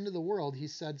Christ came into the world, he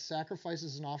said,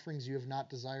 sacrifices and offerings you have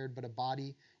not desired, but a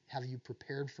body have you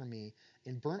prepared for me.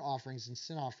 In burnt offerings and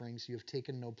sin offerings you have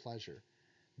taken no pleasure.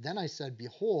 Then I said,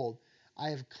 behold, I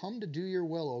have come to do your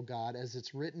will, O God, as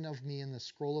it's written of me in the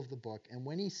scroll of the book. And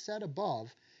when he said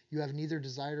above, you have neither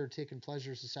desired or taken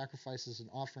pleasures in sacrifices and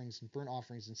offerings and burnt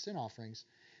offerings and sin offerings,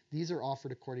 These are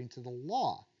offered according to the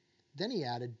law. Then he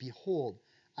added, behold,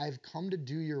 I have come to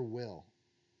do your will.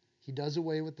 He does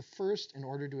away with the first in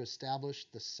order to establish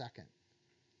the second.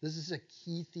 This is a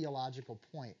key theological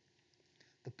point.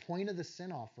 The point of the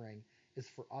sin offering is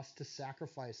for us to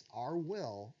sacrifice our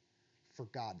will for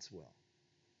God's will.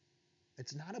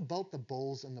 It's not about the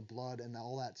bulls and the blood and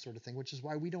all that sort of thing, which is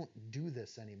why we don't do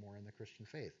this anymore in the Christian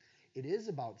faith. It is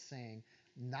about saying,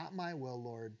 not my will,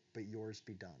 Lord, but yours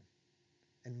be done.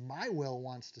 And my will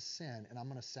wants to sin, and I'm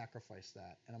going to sacrifice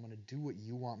that, and I'm going to do what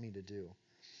you want me to do.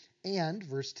 And,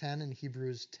 verse 10 in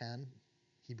Hebrews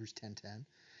 10:10,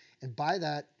 and by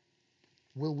that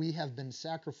will we have been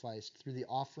sacrificed through the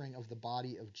offering of the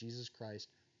body of Jesus Christ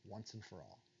once and for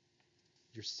all.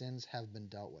 Your sins have been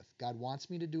dealt with. God wants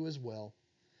me to do his will,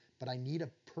 but I need a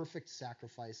perfect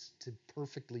sacrifice to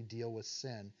perfectly deal with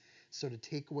sin. So to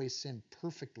take away sin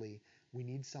perfectly, we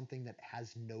need something that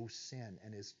has no sin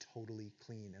and is totally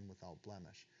clean and without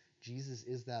blemish. Jesus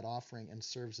is that offering and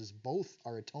serves as both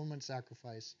our atonement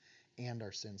sacrifice and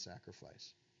our sin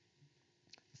sacrifice.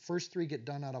 The first three get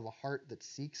done out of a heart that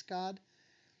seeks God.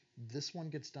 This one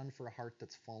gets done for a heart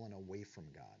that's fallen away from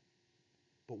God.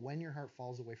 But when your heart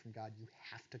falls away from God, you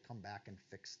have to come back and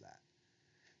fix that.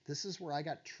 This is where I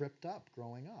got tripped up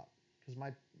growing up.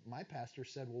 Because my pastor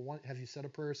said, well, have you said a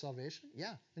prayer of salvation?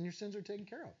 Yeah, then your sins are taken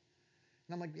care of.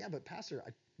 And I'm like, yeah, but pastor,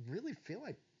 I really feel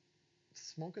like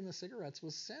smoking the cigarettes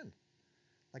was sin.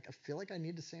 Like, I feel like I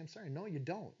need to say I'm sorry. No, you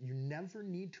don't. You never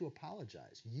need to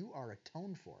apologize. You are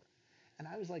atoned for. And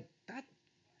I was like,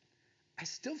 I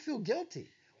still feel guilty.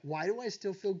 Why do I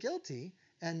still feel guilty?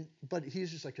 But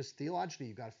he's just like, because theologically,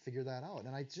 you've got to figure that out.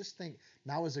 And I just think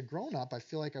now as a grown-up, I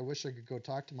feel like I wish I could go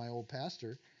talk to my old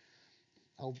pastor.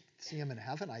 I'll see him in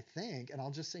heaven, I think, and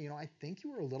I'll just say, I think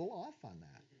you were a little off on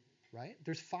that, right?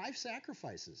 There's 5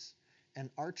 sacrifices, and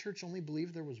our church only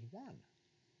believed there was one,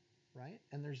 right?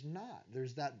 And there's not.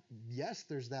 There's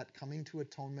that coming to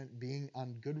atonement, being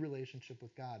on good relationship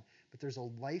with God, but there's a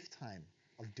lifetime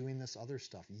of doing this other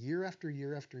stuff year after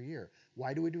year after year.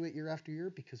 Why do we do it year after year?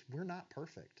 Because we're not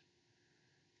perfect.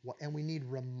 And we need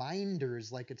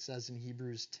reminders, like it says in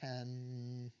Hebrews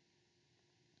 10,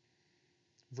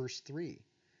 verse 3.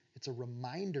 It's a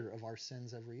reminder of our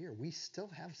sins every year. We still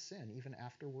have sin even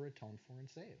after we're atoned for and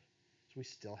saved. So we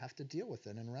still have to deal with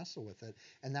it and wrestle with it.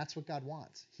 And that's what God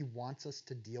wants. He wants us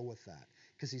to deal with that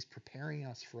because he's preparing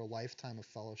us for a lifetime of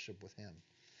fellowship with him.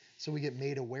 So we get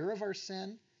made aware of our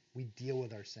sin. We deal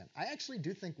with our sin. I actually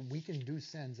do think we can do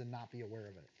sins and not be aware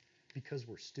of it because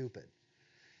we're stupid.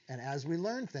 And as we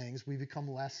learn things, we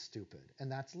become less stupid. And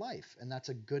that's life. And that's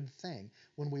a good thing.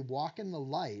 When we walk in the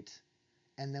light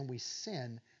and then we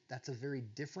sin, that's a very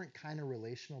different kind of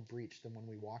relational breach than when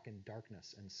we walk in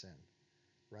darkness and sin,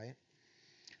 right?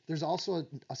 There's also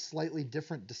a slightly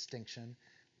different distinction.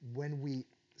 When we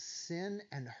sin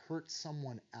and hurt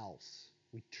someone else,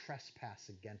 we trespass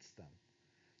against them.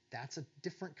 That's a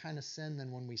different kind of sin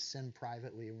than when we sin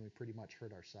privately and we pretty much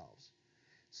hurt ourselves.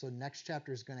 So next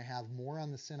chapter is going to have more on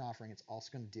the sin offering. It's also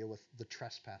going to deal with the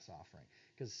trespass offering.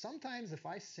 Because sometimes if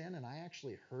I sin and I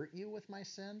actually hurt you with my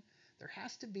sin, there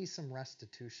has to be some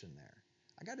restitution there.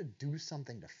 I got to do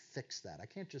something to fix that. I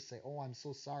can't just say, oh, I'm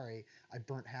so sorry I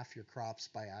burnt half your crops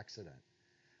by accident.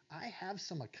 I have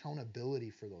some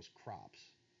accountability for those crops,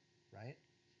 right?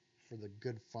 For the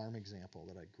good farm example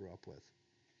that I grew up with.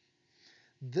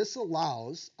 This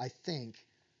allows, I think,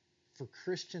 for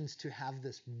Christians to have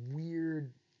this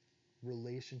weird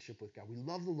relationship with God. We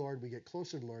love the Lord. We get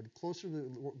closer to the Lord. The closer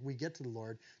we get to the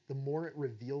Lord, the more it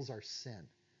reveals our sin.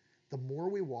 The more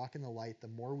we walk in the light, the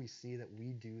more we see that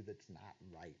we do that's not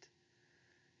right.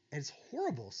 And it's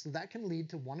horrible. So that can lead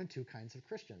to one of two kinds of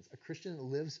Christians. A Christian that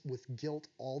lives with guilt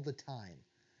all the time.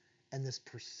 And this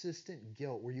persistent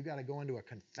guilt where you got to go into a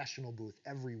confessional booth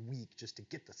every week just to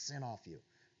get the sin off you,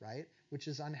 right? Which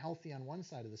is unhealthy on one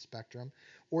side of the spectrum.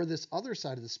 Or this other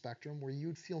side of the spectrum where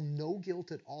you'd feel no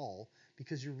guilt at all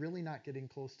because you're really not getting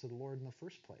close to the Lord in the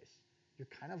first place. You're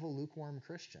kind of a lukewarm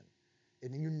Christian.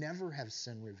 And you never have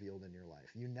sin revealed in your life.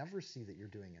 You never see that you're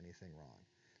doing anything wrong.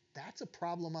 That's a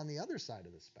problem on the other side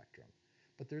of the spectrum.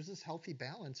 But there's this healthy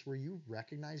balance where you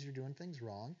recognize you're doing things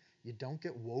wrong, you don't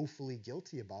get woefully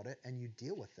guilty about it, and you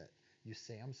deal with it. You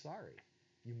say, I'm sorry.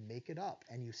 You make it up,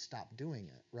 and you stop doing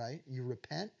it, right? You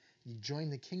repent, you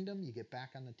join the kingdom, you get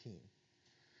back on the team.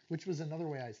 Which was another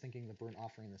way I was thinking the burnt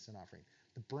offering and the sin offering.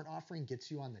 The burnt offering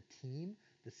gets you on the team,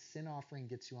 the sin offering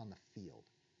gets you on the field.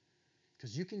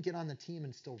 Because you can get on the team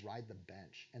and still ride the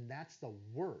bench. And that's the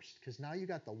worst, because now you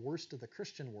got the worst of the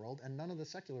Christian world, and none of the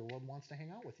secular world wants to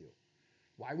hang out with you.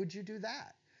 Why would you do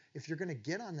that? If you're going to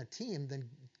get on the team, then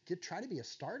try to be a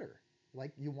starter.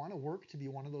 Like, you want to work to be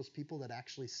one of those people that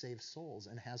actually saves souls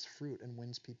and has fruit and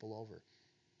wins people over.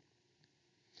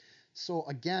 So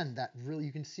again, that really,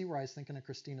 you can see where I was thinking of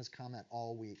Christina's comment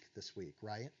all week this week,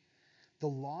 right? The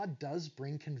law does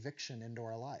bring conviction into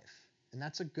our life. And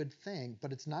that's a good thing,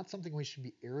 but it's not something we should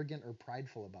be arrogant or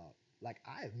prideful about. Like,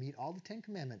 I meet all the 10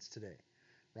 commandments today,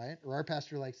 right? Or our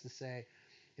pastor likes to say,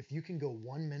 if you can go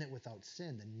 1 minute without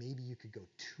sin, then maybe you could go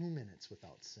 2 minutes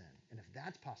without sin. And if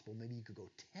that's possible, maybe you could go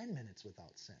 10 minutes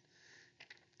without sin.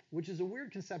 Which is a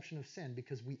weird conception of sin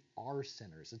because we are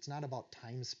sinners. It's not about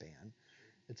time span.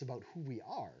 It's about who we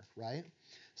are, right?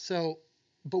 So,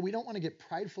 but we don't want to get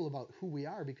prideful about who we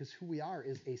are, because who we are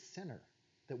is a sinner.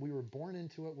 That we were born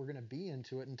into it, we're going to be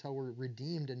into it until we're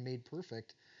redeemed and made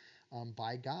perfect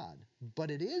by God. But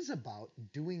it is about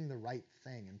doing the right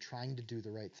thing and trying to do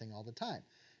the right thing all the time.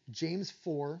 James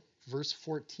 4, verse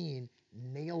 14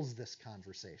 nails this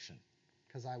conversation,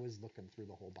 because I was looking through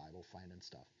the whole Bible finding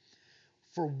stuff.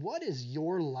 For what is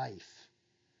your life?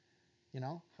 You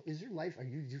know, is your life, do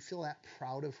you feel that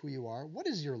proud of who you are? What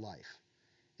is your life?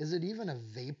 Is it even a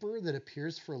vapor that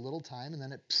appears for a little time and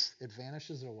then it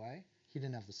vanishes away? He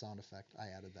didn't have the sound effect.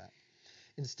 I added that.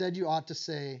 Instead, you ought to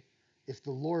say, if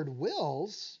the Lord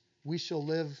wills, we shall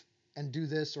live and do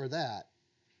this or that.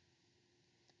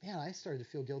 Man, I started to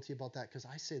feel guilty about that because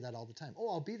I say that all the time. Oh,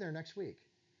 I'll be there next week.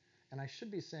 And I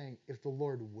should be saying, if the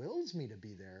Lord wills me to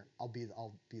be there, I'll be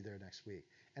there next week.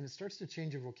 And it starts to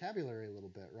change your vocabulary a little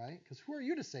bit, right? Because who are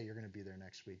you to say you're going to be there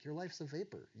next week? Your life's a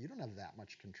vapor. You don't have that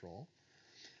much control.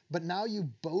 But now you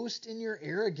boast in your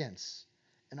arrogance,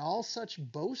 and all such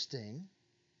boasting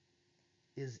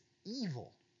is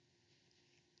evil.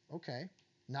 Okay,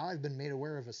 now I've been made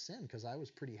aware of a sin because I was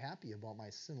pretty happy about my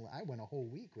sin. I went a whole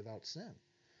week without sin.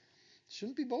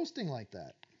 Shouldn't be boasting like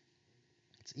that.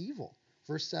 It's evil.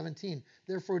 Verse 17,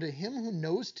 therefore to him who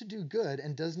knows to do good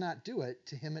and does not do it,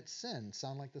 to him it's sin.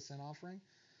 Sound like the sin offering?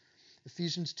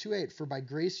 Ephesians 2:8, for by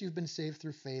grace you've been saved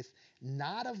through faith,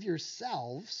 not of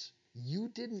yourselves. You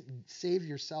didn't save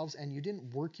yourselves and you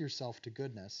didn't work yourself to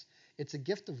goodness. It's a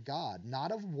gift of God,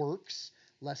 not of works,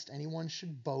 lest anyone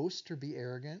should boast or be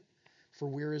arrogant. For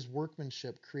we're his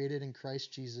workmanship, created in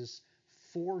Christ Jesus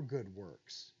for good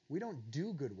works. We don't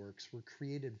do good works, we're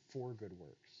created for good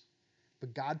works.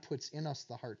 But God puts in us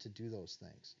the heart to do those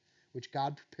things, which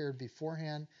God prepared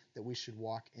beforehand that we should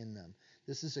walk in them.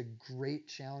 This is a great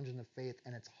challenge in the faith,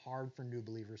 and it's hard for new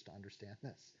believers to understand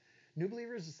this. New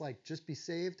believers, it's like, just be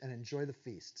saved and enjoy the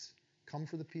feasts. Come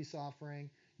for the peace offering.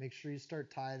 Make sure you start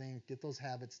tithing. Get those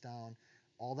habits down.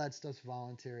 All that stuff's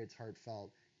voluntary. It's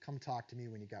heartfelt. Come talk to me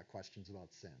when you got questions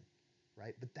about sin,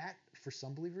 right? But that, for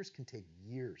some believers, can take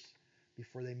years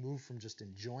before they move from just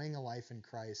enjoying a life in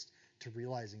Christ to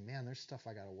realizing, man, there's stuff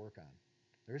I got to work on.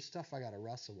 There's stuff I got to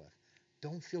wrestle with.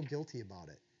 Don't feel guilty about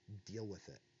it. Deal with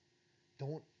it.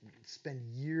 Don't spend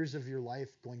years of your life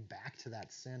going back to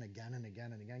that sin again and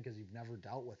again and again because you've never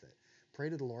dealt with it. Pray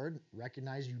to the Lord.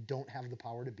 Recognize you don't have the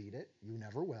power to beat it. You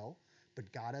never will.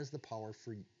 But God has the power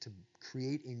to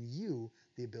create in you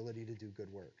the ability to do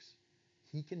good works.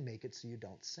 He can make it so you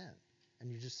don't sin.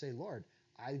 And you just say, Lord,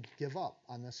 I give up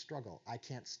on this struggle. I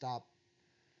can't stop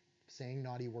saying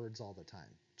naughty words all the time.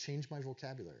 Change my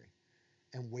vocabulary.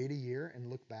 And wait a year and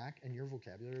look back, and your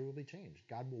vocabulary will be changed.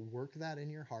 God will work that in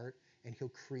your heart, and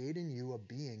he'll create in you a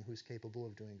being who's capable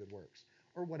of doing good works,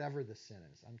 or whatever the sin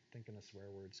is. I'm thinking of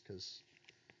swear words because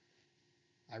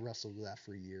I wrestled with that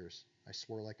for years. I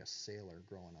swore like a sailor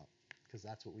growing up because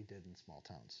that's what we did in small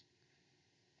towns.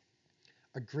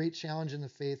 A great challenge in the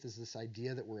faith is this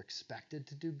idea that we're expected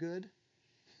to do good,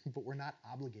 but we're not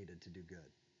obligated to do good.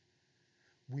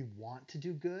 We want to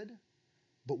do good,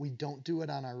 but we don't do it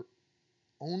on our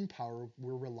own power.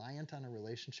 We're reliant on a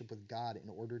relationship with God in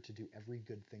order to do every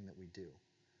good thing that we do.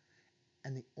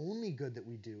 And the only good that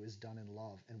we do is done in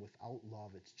love. And without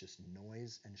love, it's just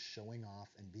noise and showing off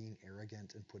and being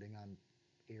arrogant and putting on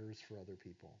airs for other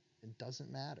people. It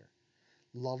doesn't matter.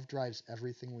 Love drives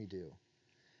everything we do.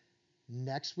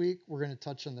 Next week, we're going to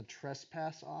touch on the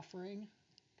trespass offering.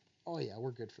 Oh yeah,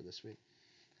 we're good for this week.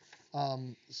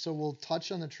 So we'll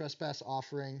touch on the trespass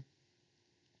offering.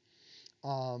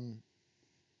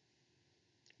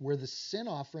 Where the sin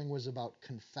offering was about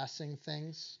confessing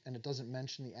things, and it doesn't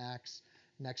mention the acts.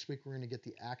 Next week, we're going to get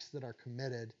the acts that are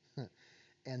committed,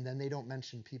 and then they don't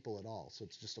mention people at all, so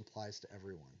it just applies to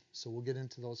everyone. So we'll get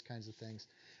into those kinds of things.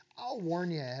 I'll warn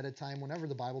you ahead of time, whenever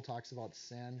the Bible talks about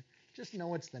sin, just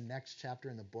know it's the next chapter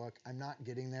in the book. I'm not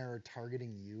getting there or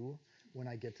targeting you when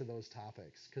I get to those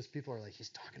topics, because people are like, he's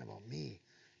talking about me,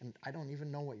 and I don't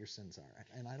even know what your sins are,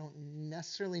 and I don't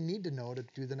necessarily need to know to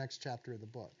do the next chapter of the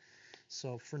book.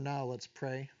 So for now, let's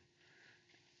pray.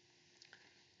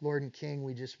 Lord and King,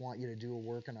 we just want you to do a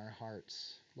work in our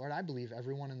hearts. Lord, I believe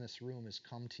everyone in this room has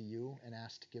come to you and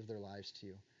asked to give their lives to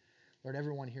you. Lord,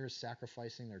 everyone here is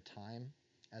sacrificing their time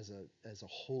as a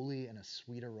holy and a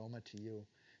sweet aroma to you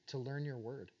to learn your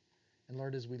word. And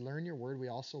Lord, as we learn your word, we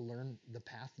also learn the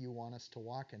path you want us to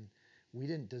walk. And we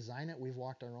didn't design it, we've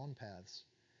walked our own paths.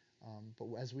 But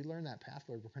as we learn that path,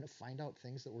 Lord, we're going to find out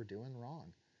things that we're doing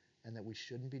wrong and that we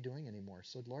shouldn't be doing anymore.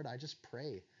 So, Lord, I just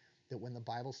pray that when the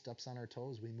Bible steps on our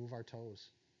toes, we move our toes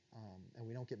and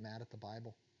we don't get mad at the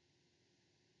Bible.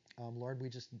 Lord, we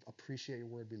just appreciate your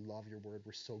word. We love your word.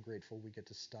 We're so grateful we get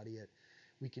to study it.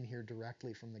 We can hear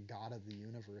directly from the God of the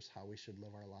universe how we should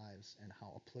live our lives and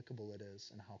how applicable it is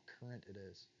and how current it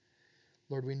is.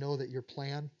 Lord, we know that your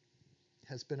plan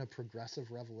has been a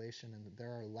progressive revelation and that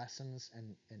there are lessons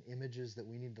and images that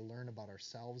we need to learn about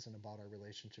ourselves and about our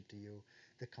relationship to you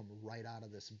that come right out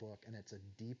of this book. And it's a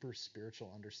deeper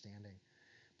spiritual understanding.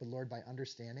 But Lord, by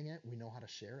understanding it, we know how to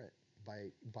share it.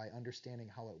 By understanding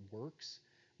how it works,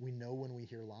 we know when we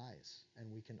hear lies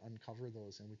and we can uncover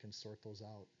those and we can sort those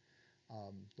out.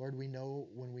 Lord, we know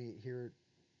when we hear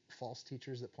false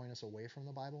teachers that point us away from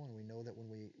the Bible, and we know that when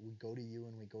we go to you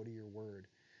and we go to your word,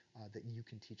 that you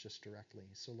can teach us directly.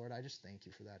 So Lord, I just thank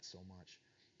you for that so much.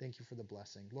 Thank you for the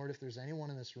blessing. Lord, if there's anyone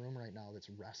in this room right now that's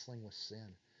wrestling with sin,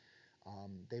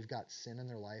 they've got sin in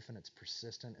their life and it's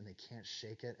persistent and they can't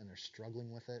shake it and they're struggling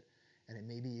with it, and it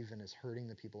maybe even is hurting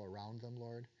the people around them,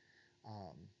 Lord.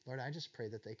 Lord, I just pray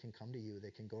that they can come to you.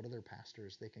 They can go to their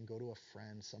pastors. They can go to a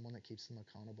friend, someone that keeps them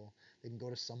accountable. They can go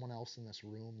to someone else in this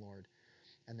room, Lord,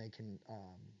 and they can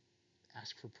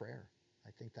ask for prayer. I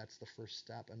think that's the first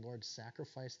step. And Lord,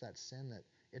 sacrifice that sin that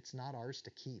it's not ours to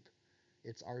keep.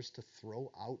 It's ours to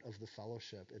throw out of the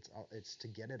fellowship. It's to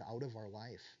get it out of our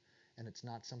life. And it's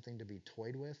not something to be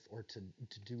toyed with or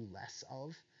to do less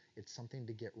of. It's something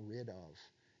to get rid of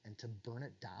and to burn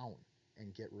it down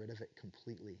and get rid of it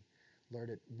completely.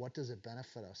 Lord, what does it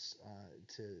benefit us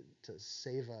to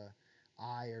save a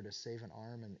eye or to save an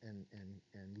arm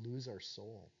and lose our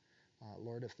soul?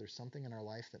 Lord, if there's something in our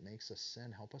life that makes us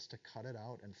sin, help us to cut it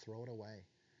out and throw it away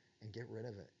and get rid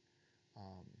of it.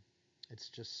 It's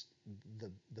just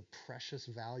the precious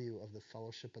value of the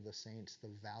fellowship of the saints, the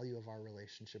value of our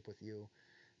relationship with you,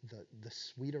 the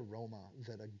sweet aroma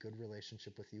that a good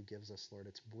relationship with you gives us, Lord.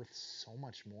 It's worth so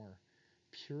much more.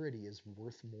 Purity is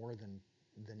worth more than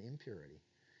impurity.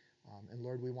 And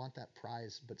Lord, we want that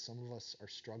prize, but some of us are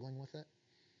struggling with it.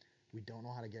 We don't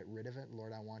know how to get rid of it.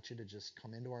 Lord, I want you to just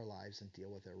come into our lives and deal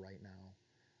with it right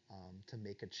now, to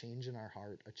make a change in our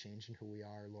heart, a change in who we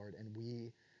are, Lord. And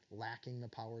we, lacking the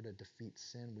power to defeat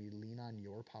sin, we lean on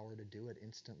your power to do it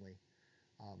instantly.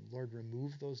 Lord,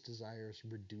 remove those desires,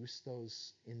 reduce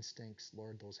those instincts,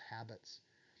 Lord, those habits,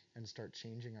 and start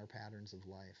changing our patterns of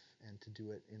life and to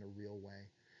do it in a real way.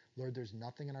 Lord, there's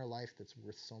nothing in our life that's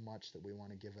worth so much that we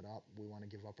want to give it up. We want to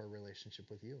give up our relationship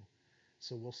with you.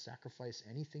 So we'll sacrifice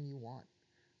anything you want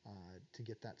to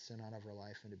get that sin out of our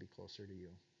life and to be closer to you.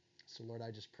 So Lord, I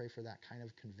just pray for that kind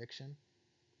of conviction.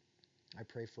 I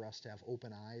pray for us to have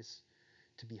open eyes,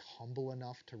 to be humble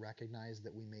enough to recognize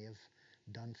that we may have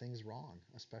done things wrong,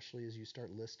 especially as you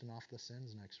start listing off the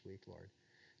sins next week, Lord.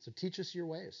 So teach us your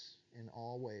ways in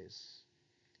all ways.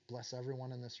 Bless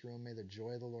everyone in this room. May the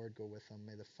joy of the Lord go with them.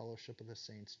 May the fellowship of the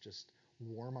saints just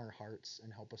warm our hearts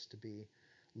and help us to be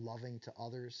loving to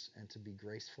others and to be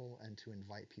graceful and to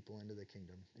invite people into the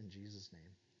kingdom. In Jesus'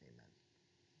 name, amen.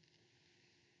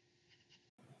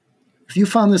 If you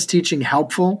found this teaching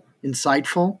helpful,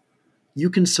 insightful, you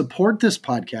can support this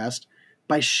podcast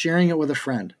by sharing it with a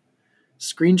friend.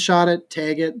 Screenshot it,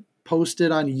 tag it, post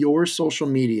it on your social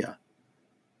media.